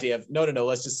like the idea of no,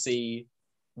 let's just see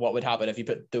what would happen if you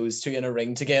put those 2 in a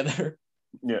ring together.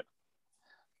 Yeah.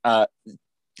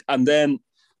 And then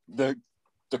the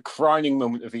crowning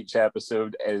moment of each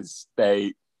episode is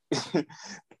they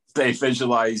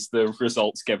visualize the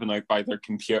results given out by their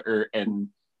computer in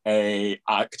a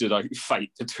acted out fight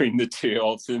between the 2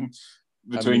 of them,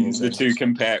 between the 2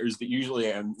 competitors, that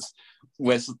usually ends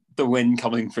with the win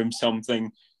coming from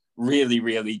something really,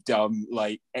 really dumb,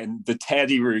 like in the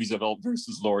Teddy Roosevelt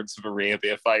versus Lawrence of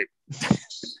Arabia fight,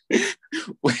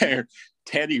 where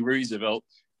Teddy Roosevelt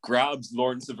grabs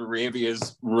Lawrence of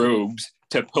Arabia's robes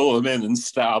to pull him in and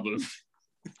stab him.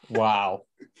 Wow.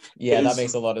 Yeah, that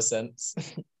makes a lot of sense.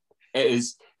 It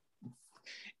is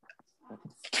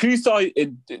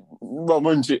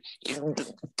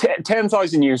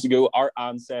 10,000 years ago, our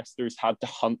ancestors had to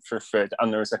hunt for food,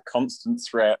 and there was a constant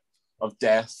threat of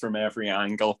death from every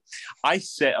angle. I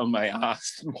sit on my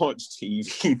ass and watch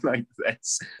TV like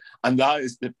this, and that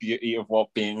is the beauty of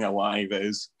what being alive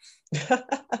is.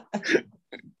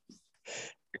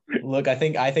 Look, I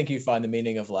think you find the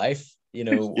meaning of life. You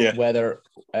know, whether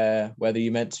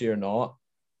you meant to or not,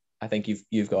 I think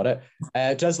you've got it.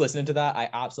 Just listening to that, I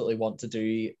absolutely want to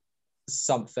do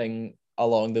something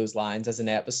along those lines as an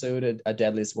episode, a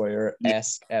Deadliest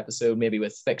Warrior-esque episode, maybe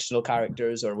with fictional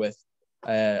characters or with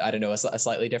I don't know, a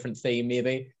slightly different theme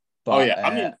maybe. But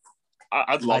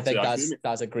I'd love to. I think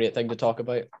that's a great thing to talk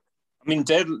about. I mean,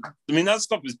 that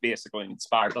stuff was basically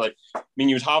inspired. Like, I mean,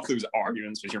 you would have those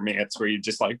arguments with your mates where you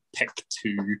just like pick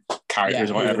 2 characters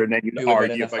or whatever, and then you'd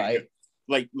argue about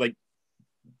like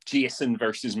Jason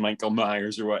versus Michael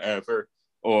Myers or whatever,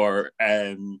 or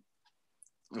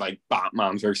like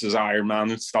Batman versus Iron Man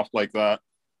and stuff like that.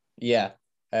 Yeah,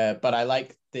 but I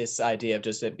like this idea of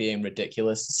just it being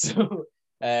ridiculous. So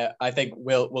I think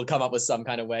we'll come up with some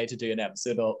kind of way to do an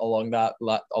episode along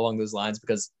those lines,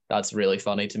 because that's really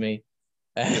funny to me.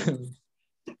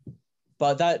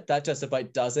 But that just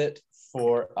about does it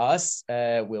for us.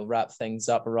 We'll wrap things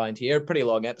up around here. Pretty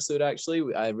long episode,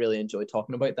 actually. I really enjoyed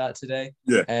talking about that today.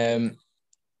 Yeah.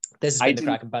 This has been the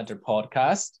Crack and Banter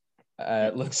podcast.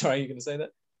 Look, sorry, you're going to say that?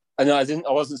 No, I didn't.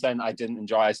 I wasn't saying I didn't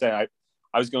enjoy. I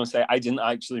was going to say I didn't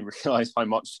actually realize how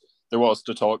much there was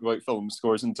to talk about film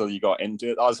scores until you got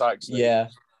into it. I was actually,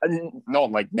 and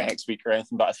not like next week or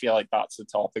anything, but I feel like that's a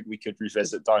topic we could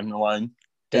revisit down the line.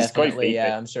 Definitely,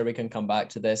 yeah. I'm sure we can come back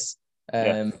to this.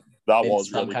 That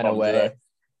was really kind of way. Today.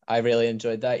 I really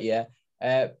enjoyed that. Yeah.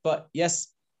 But yes,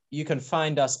 you can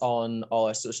find us on all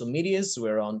our social medias.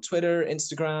 We're on Twitter,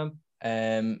 Instagram.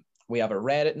 We have a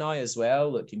Reddit now as well.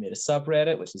 Look, you made a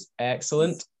subreddit, which is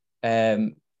excellent.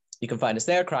 You can find us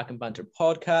there, Crack and Banter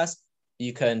Podcast.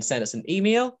 You can send us an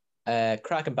email,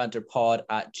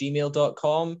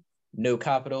 crackandbanterpod@gmail.com. No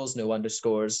capitals, no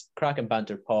underscores,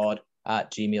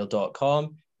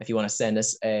 crackandbanterpod@gmail.com. If you want to send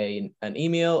us an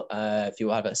email, if you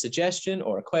have a suggestion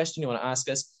or a question you want to ask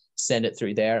us, send it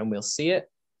through there and we'll see it.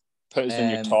 Put us in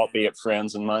your top 8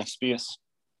 friends in MySpace.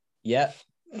 Yeah.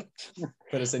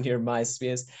 Put us in your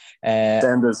MySpace.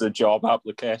 Send us a job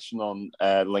application on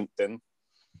LinkedIn.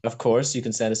 Of course, you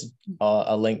can send us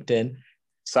a LinkedIn.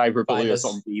 Cyberbully us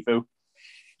on Vivo.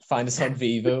 Find us on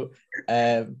Vivo.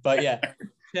 But yeah,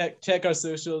 check our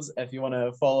socials. If you want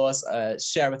to follow us,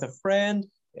 share with a friend.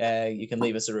 You can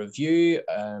leave us a review,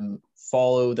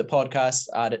 follow the podcast,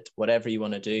 add it, whatever you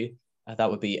want to do. That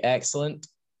would be excellent.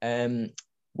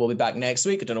 We'll be back next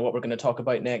week. I don't know what we're going to talk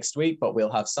about next week, but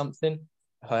we'll have something.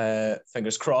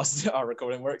 Fingers crossed our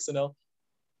recording works and all.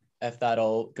 If that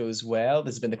all goes well,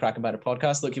 this has been the Crack and Banter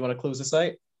podcast. Luke, you want to close this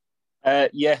out?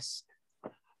 Yes.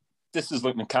 This is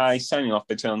Luke Mackay signing off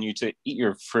by telling you to eat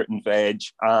your fruit and veg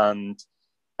and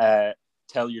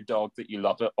tell your dog that you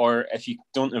love it. Or if you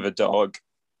don't have a dog,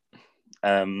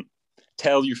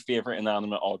 tell your favorite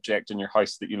inanimate object in your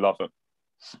house that you love it.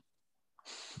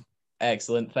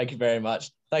 Excellent. Thank you very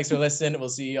much. Thanks for listening. We'll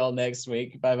see you all next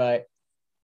week. Bye-bye.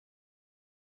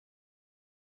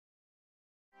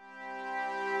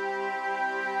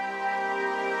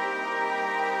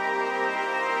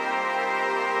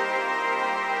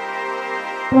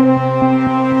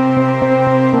 Thank you.